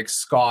people like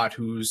Scott,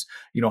 who's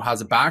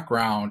has a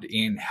background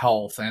in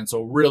health, and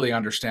so really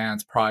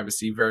understands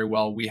privacy very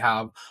well. We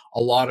have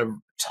a lot of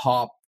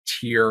top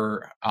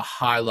tier, a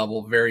high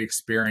level, very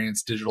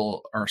experienced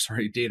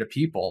data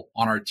people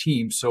on our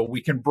team. So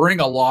we can bring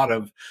a lot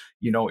of,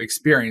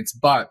 experience,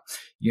 but,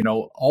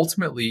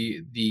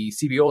 ultimately the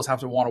CBOs have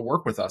to want to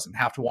work with us and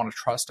have to want to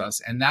trust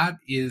us. And that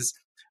is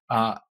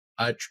a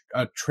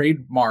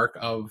trademark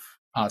of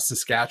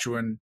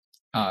Saskatchewan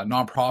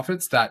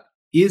nonprofits that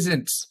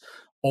isn't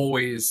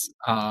always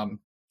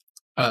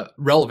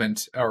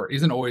relevant or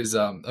isn't always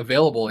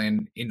available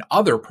in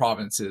other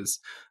provinces.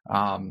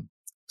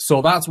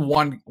 So that's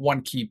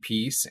one key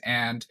piece.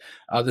 And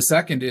the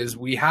second is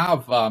we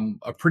have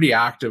a pretty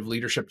active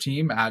leadership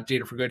team at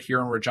Data for Good here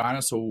in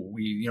Regina. So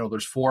we,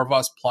 there's 4 of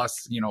us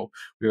plus,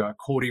 we got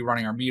Cody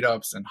running our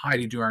meetups and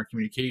Heidi doing our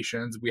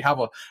communications. We have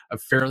a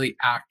fairly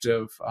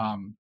active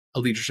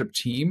leadership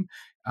team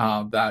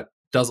that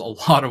does a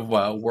lot of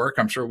work.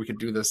 I'm sure we could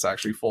do this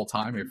actually full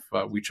time if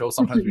we chose.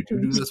 Sometimes we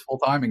do this full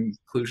time,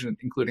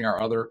 including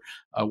our other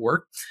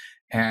work.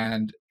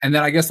 And then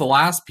I guess the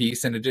last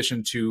piece, in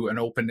addition to an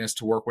openness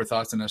to work with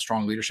us and a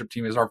strong leadership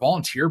team, is our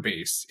volunteer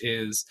base.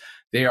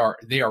 They are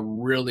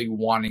really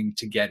wanting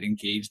to get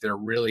engaged. They're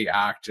really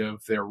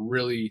active. They're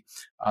really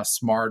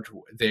smart.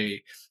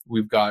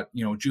 We've got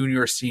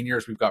juniors,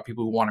 seniors. We've got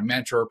people who want to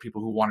mentor,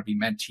 people who want to be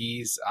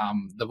mentees.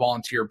 The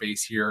volunteer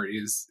base here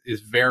is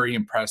very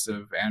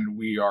impressive, and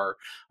we are,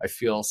 I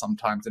feel,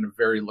 sometimes in a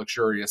very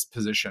luxurious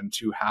position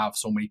to have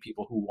so many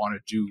people who want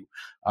to do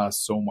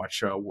so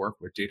much work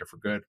with Data for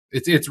Good.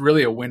 It's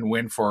really a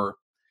win-win for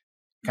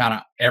kind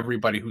of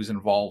everybody who's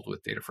involved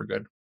with Data for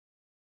Good.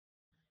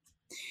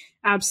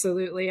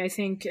 Absolutely. I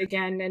think,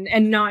 again,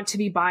 and not to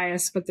be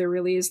biased, but there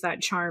really is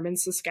that charm in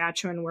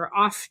Saskatchewan where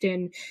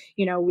often,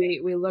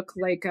 we look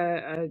like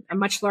a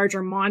much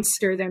larger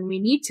monster than we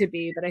need to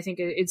be. But I think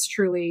it's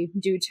truly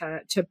due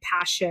to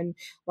passion.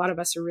 A lot of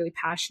us are really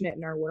passionate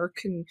in our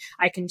work. And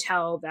I can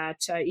tell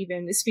that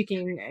even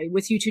speaking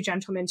with you two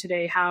gentlemen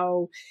today,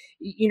 how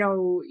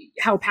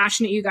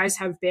passionate you guys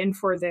have been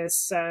for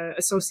this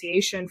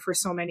association for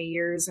so many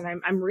years.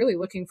 And I'm really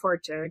looking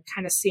forward to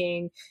kind of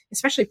seeing,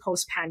 especially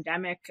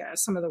post-pandemic,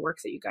 some of the work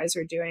that you guys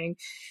are doing.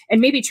 And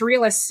maybe to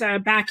reel us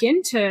back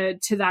into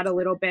that a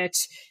little bit,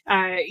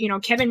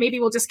 Kevin, maybe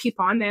we'll just keep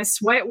on this.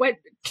 What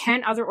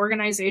can other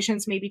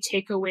organizations maybe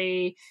take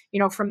away,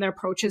 from the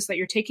approaches that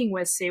you're taking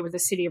with, say, with the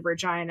City of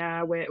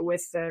Regina,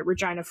 with the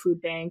Regina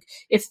Food Bank,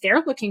 if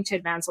they're looking to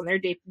advance on their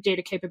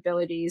data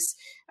capabilities,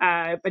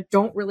 but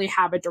don't really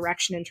have a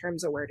direction in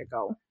terms of where to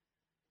go?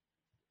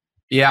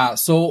 Yeah,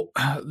 so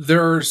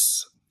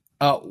there's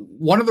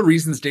one of the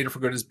reasons Data for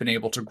Good has been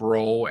able to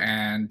grow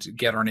and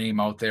get our name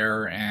out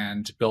there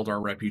and build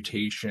our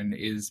reputation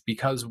is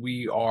because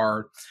we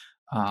are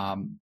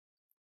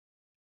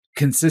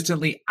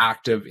consistently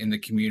active in the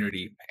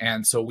community.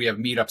 And so we have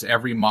meetups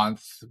every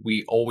month.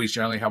 We always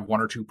generally have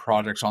 1 or 2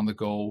 projects on the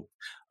go.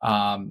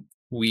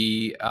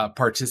 We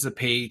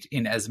participate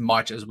in as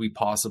much as we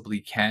possibly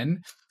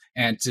can,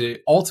 and to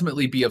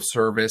ultimately be of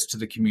service to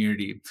the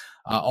community.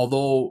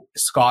 Although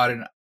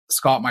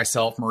Scott,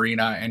 myself,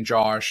 Marina, and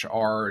Josh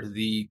are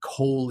the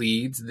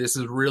co-leads, this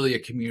is really a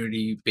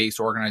community-based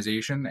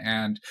organization,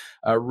 and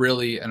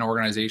really an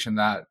organization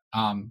that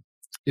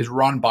is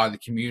run by the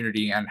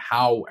community, and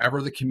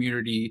however the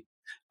community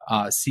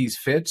sees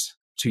fit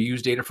to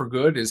use Data for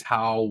Good is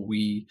how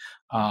we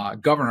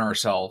govern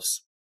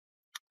ourselves.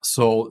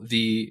 So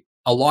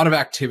a lot of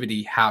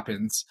activity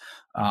happens,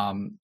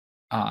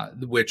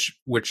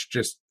 which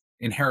just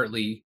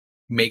inherently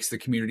makes the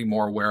community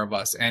more aware of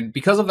us. And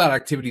because of that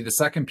activity, the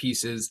second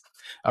piece is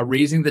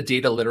raising the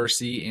data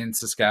literacy in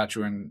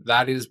Saskatchewan.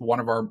 That is one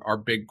of our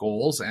big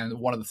goals and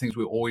one of the things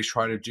we always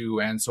try to do.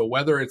 And so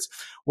whether it's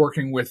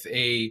working with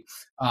a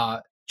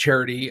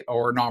charity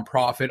or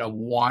nonprofit of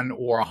 1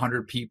 or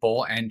 100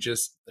 people and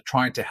just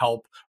trying to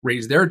help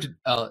raise their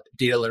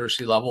data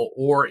literacy level,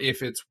 or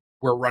if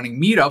we're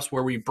running meetups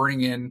where we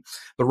bring in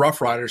the Rough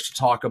Riders to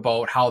talk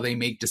about how they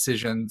make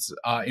decisions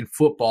in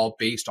football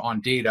based on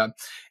data.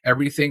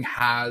 Everything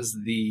has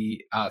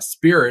the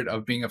spirit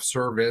of being of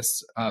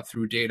service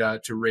through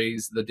data to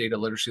raise the data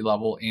literacy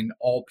level in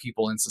all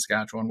people in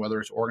Saskatchewan,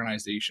 whether it's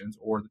organizations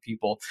or the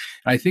people.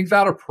 And I think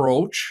that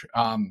approach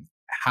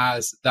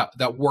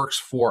that works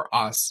for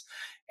us.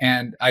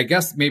 And I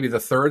guess maybe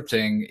the third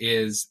thing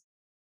is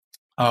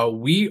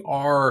we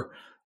are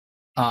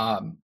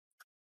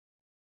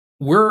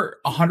we're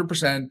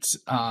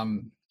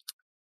 100%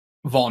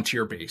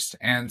 volunteer based.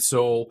 And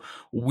so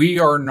we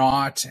are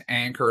not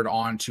anchored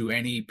onto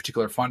any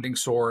particular funding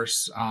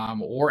source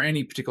or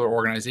any particular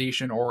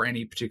organization or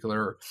any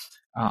particular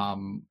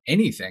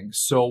anything.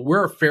 So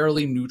we're a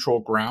fairly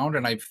neutral ground.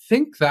 And I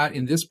think that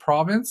in this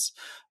province,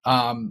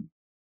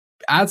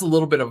 adds a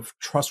little bit of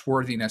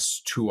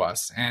trustworthiness to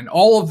us. And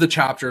all of the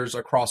chapters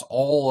across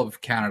all of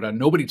Canada,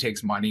 nobody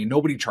takes money,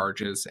 nobody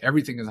charges,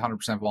 everything is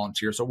 100%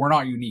 volunteer. So we're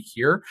not unique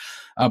here.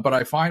 But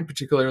I find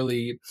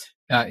particularly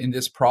in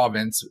this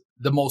province,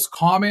 the most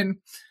common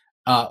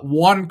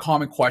one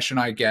common question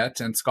I get,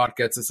 and Scott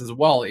gets this as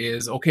well,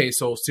 is, okay,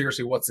 so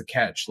seriously, what's the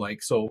catch?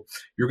 Like, so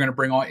you're going to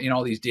bring on in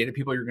all these data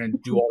people, you're going to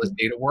do all this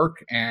data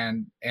work,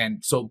 and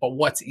so, but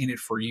what's in it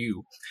for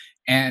you?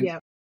 And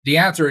the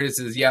answer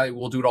is yeah,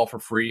 we'll do it all for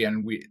free,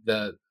 and we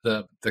the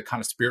kind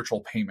of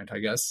spiritual payment, I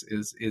guess,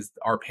 is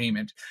our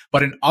payment.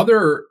 But in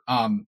other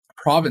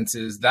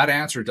provinces, that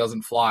answer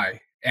doesn't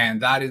fly,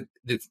 and that is,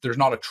 there's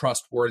not a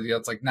trustworthy.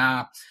 It's like,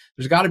 nah,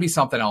 there's got to be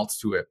something else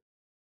to it.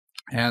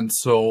 And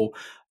so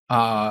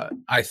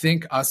I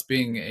think us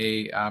being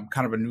a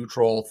kind of a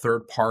neutral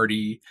third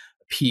party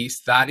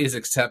piece, that is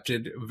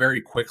accepted very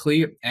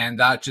quickly, and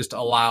that just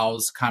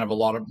allows kind of a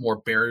lot of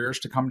more barriers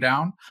to come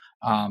down,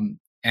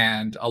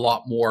 and a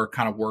lot more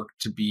kind of work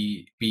to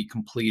be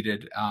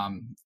completed,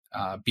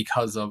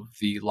 because of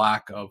the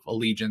lack of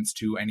allegiance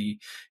to any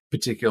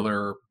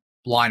particular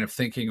line of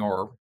thinking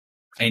or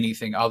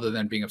anything other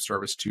than being of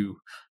service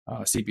to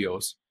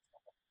CBOs.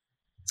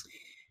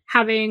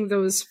 Having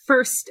those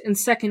first and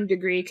second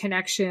degree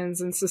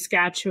connections in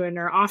Saskatchewan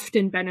are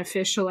often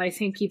beneficial, I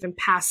think, even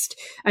past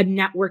a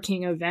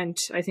networking event.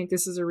 I think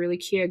this is a really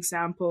key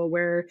example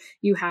where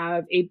you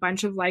have a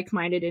bunch of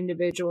like-minded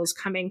individuals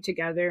coming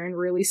together and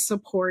really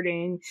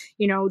supporting,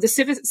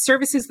 the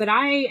services that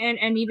I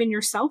and even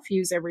yourself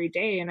use every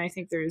day. And I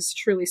think there's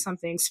truly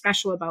something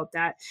special about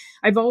that.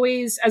 I've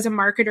always, as a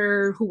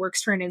marketer who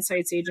works for an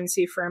insights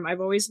agency firm,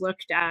 I've always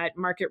looked at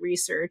market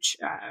research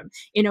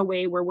in a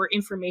way where we're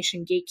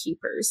information gatekeepers.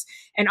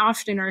 And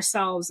often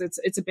ourselves,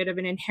 it's a bit of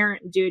an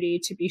inherent duty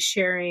to be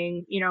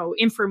sharing,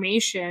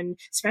 information,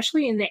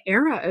 especially in the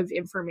era of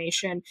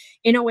information,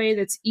 in a way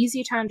that's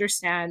easy to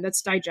understand,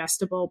 that's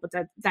digestible, but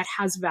that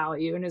has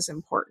value and is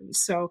important.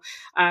 So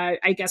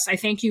I guess I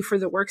thank you for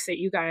the work that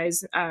you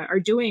guys are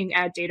doing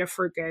at Data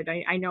for Good.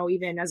 I know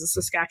even as a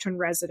Saskatchewan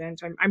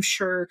resident, I'm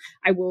sure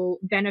I will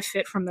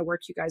benefit from the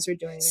work you guys are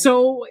doing.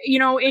 So,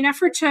 in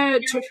effort to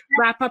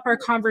wrap up our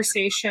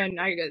conversation,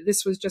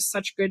 this was just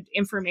such good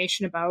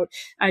information about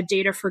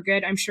Data for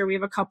Good. I'm sure we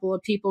have a couple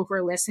of people who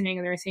are listening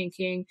and they're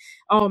thinking,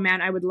 oh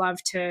man, I would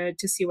love to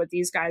see what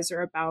these guys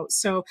are about.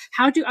 So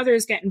how do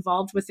others get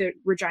involved with the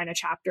Regina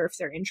chapter if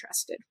they're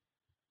interested?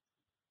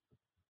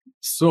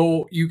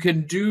 So you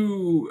can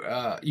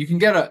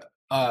get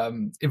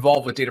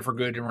involved with Data for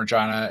Good in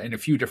Regina in a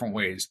few different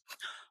ways.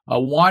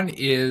 One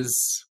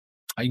is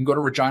you can go to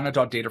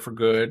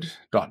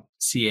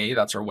regina.dataforgood.ca.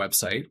 That's our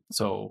website.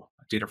 So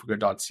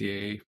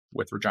dataforgood.ca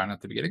with Regina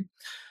at the beginning.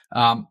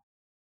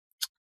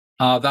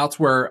 That's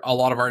where a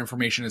lot of our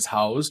information is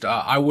housed.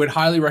 I would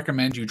highly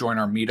recommend you join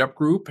our meetup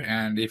group.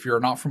 And if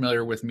you're not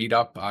familiar with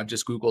meetup,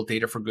 just Google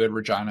Data for Good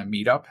Regina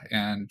meetup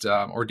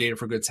or Data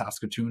for Good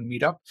Saskatoon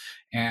meetup,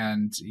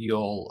 and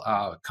you'll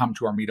come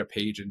to our meetup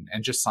page and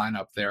just sign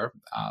up there.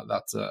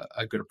 That's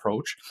a good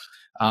approach.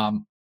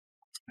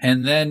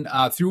 And then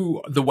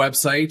through the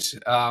website,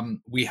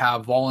 we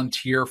have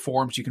volunteer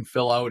forms you can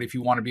fill out if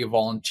you want to be a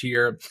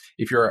volunteer.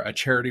 If you're a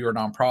charity or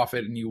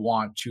nonprofit and you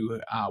want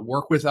to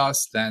work with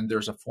us, then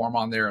there's a form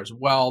on there as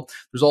well.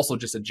 There's also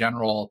just a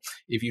general,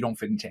 if you don't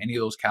fit into any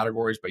of those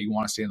categories, but you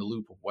want to stay in the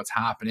loop of what's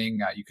happening,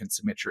 you can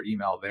submit your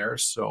email there.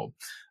 So,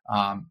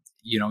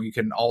 you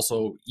can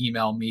also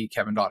email me,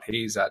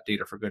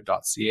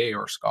 kevin.hayes@dataforgood.ca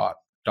or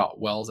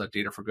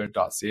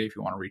scott.wells@dataforgood.ca if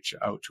you want to reach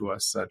out to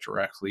us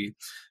directly.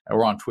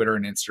 We're on Twitter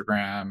and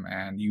Instagram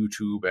and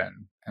YouTube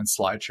and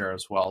SlideShare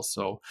as well.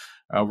 So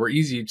we're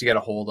easy to get a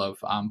hold of.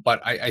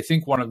 But I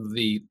think one of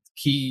the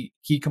key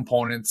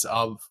components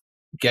of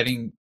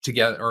getting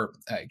together or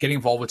getting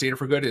involved with Data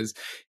for Good is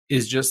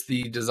just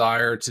the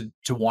desire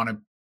to want to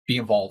be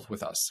involved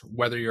with us,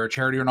 whether you're a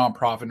charity or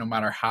nonprofit, no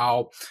matter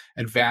how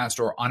advanced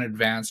or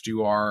unadvanced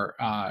you are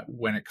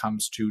when it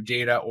comes to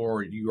data,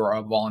 or you're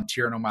a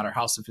volunteer, no matter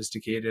how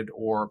sophisticated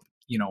or,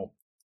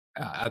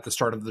 at the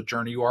start of the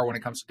journey you are when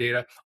it comes to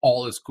data,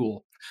 all is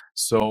cool.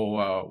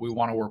 So we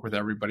want to work with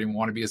everybody. We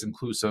want to be as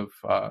inclusive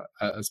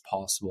as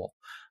possible.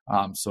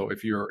 So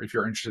if you're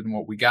interested in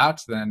what we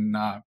got, then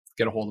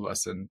get a hold of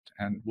us and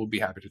we'll be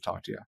happy to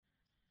talk to you.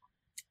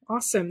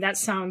 Awesome. That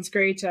sounds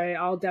great.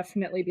 I'll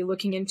definitely be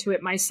looking into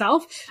it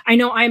myself. I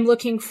know I'm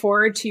looking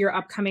forward to your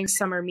upcoming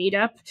summer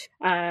meetup.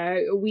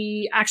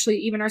 We actually,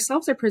 even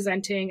ourselves, are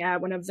presenting at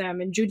one of them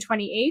in June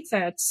 28th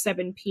at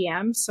 7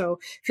 p.m. So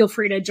feel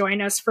free to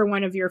join us for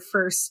one of your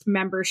first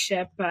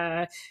membership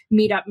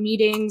meetup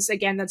meetings.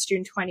 Again, that's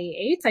June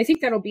 28th. I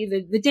think that'll be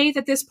the day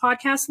that this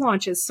podcast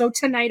launches. So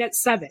tonight at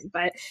 7.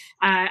 But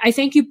I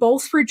thank you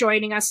both for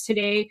joining us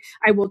today.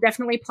 I will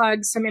definitely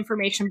plug some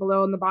information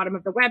below in the bottom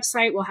of the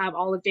website. We'll have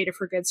all of Data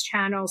for Good's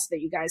channel so that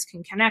you guys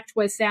can connect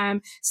with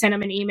them, send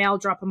them an email,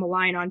 drop them a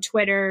line on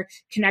Twitter,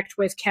 connect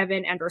with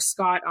Kevin and or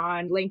Scott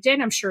on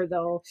LinkedIn. I'm sure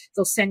they'll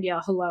send you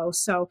a hello.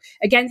 So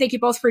again, thank you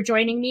both for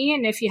joining me.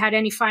 And if you had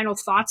any final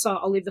thoughts,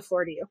 I'll leave the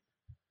floor to you.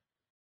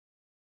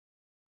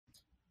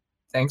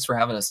 Thanks for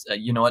having us.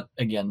 You know what?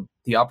 Again,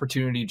 the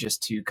opportunity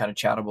just to kind of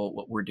chat about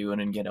what we're doing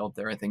and get out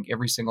there. I think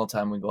every single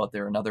time we go out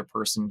there, another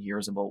person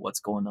hears about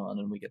what's going on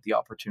and we get the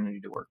opportunity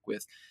to work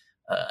with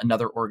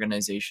another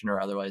organization or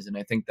otherwise. And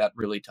I think that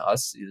really to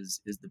us is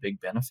the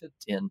big benefit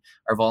in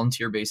our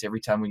volunteer base.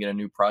 Every time we get a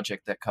new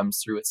project that comes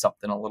through, it's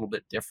something a little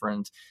bit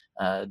different.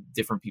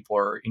 Different people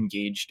are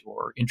engaged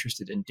or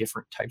interested in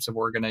different types of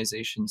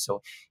organizations.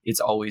 So it's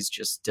always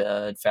just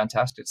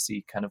fantastic to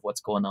see kind of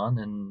what's going on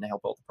and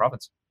help out the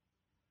province.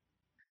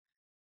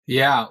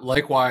 Yeah,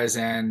 likewise,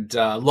 and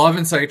love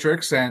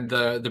Insightrix and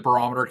the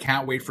barometer.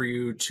 Can't wait for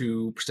you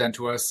to present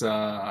to us.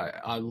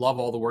 I love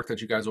all the work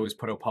that you guys always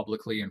put out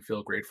publicly, and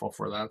feel grateful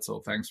for that. So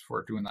thanks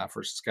for doing that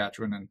for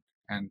Saskatchewan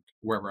and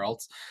wherever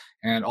else.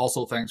 And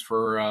also thanks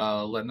for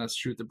letting us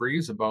shoot the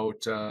breeze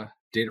about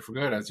Data for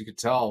Good. As you could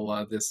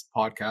tell, this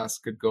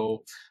podcast could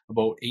go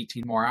about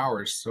 18 more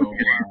hours. So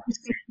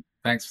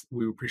thanks.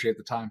 We appreciate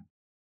the time.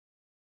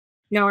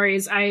 No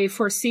worries. I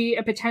foresee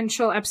a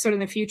potential episode in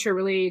the future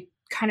really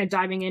kind of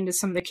diving into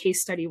some of the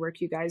case study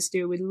work you guys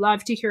do. We'd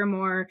love to hear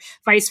more,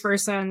 vice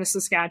versa in the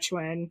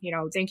Saskatchewan.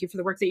 Thank you for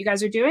the work that you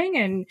guys are doing.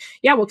 And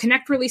yeah, we'll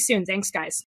connect really soon. Thanks, guys.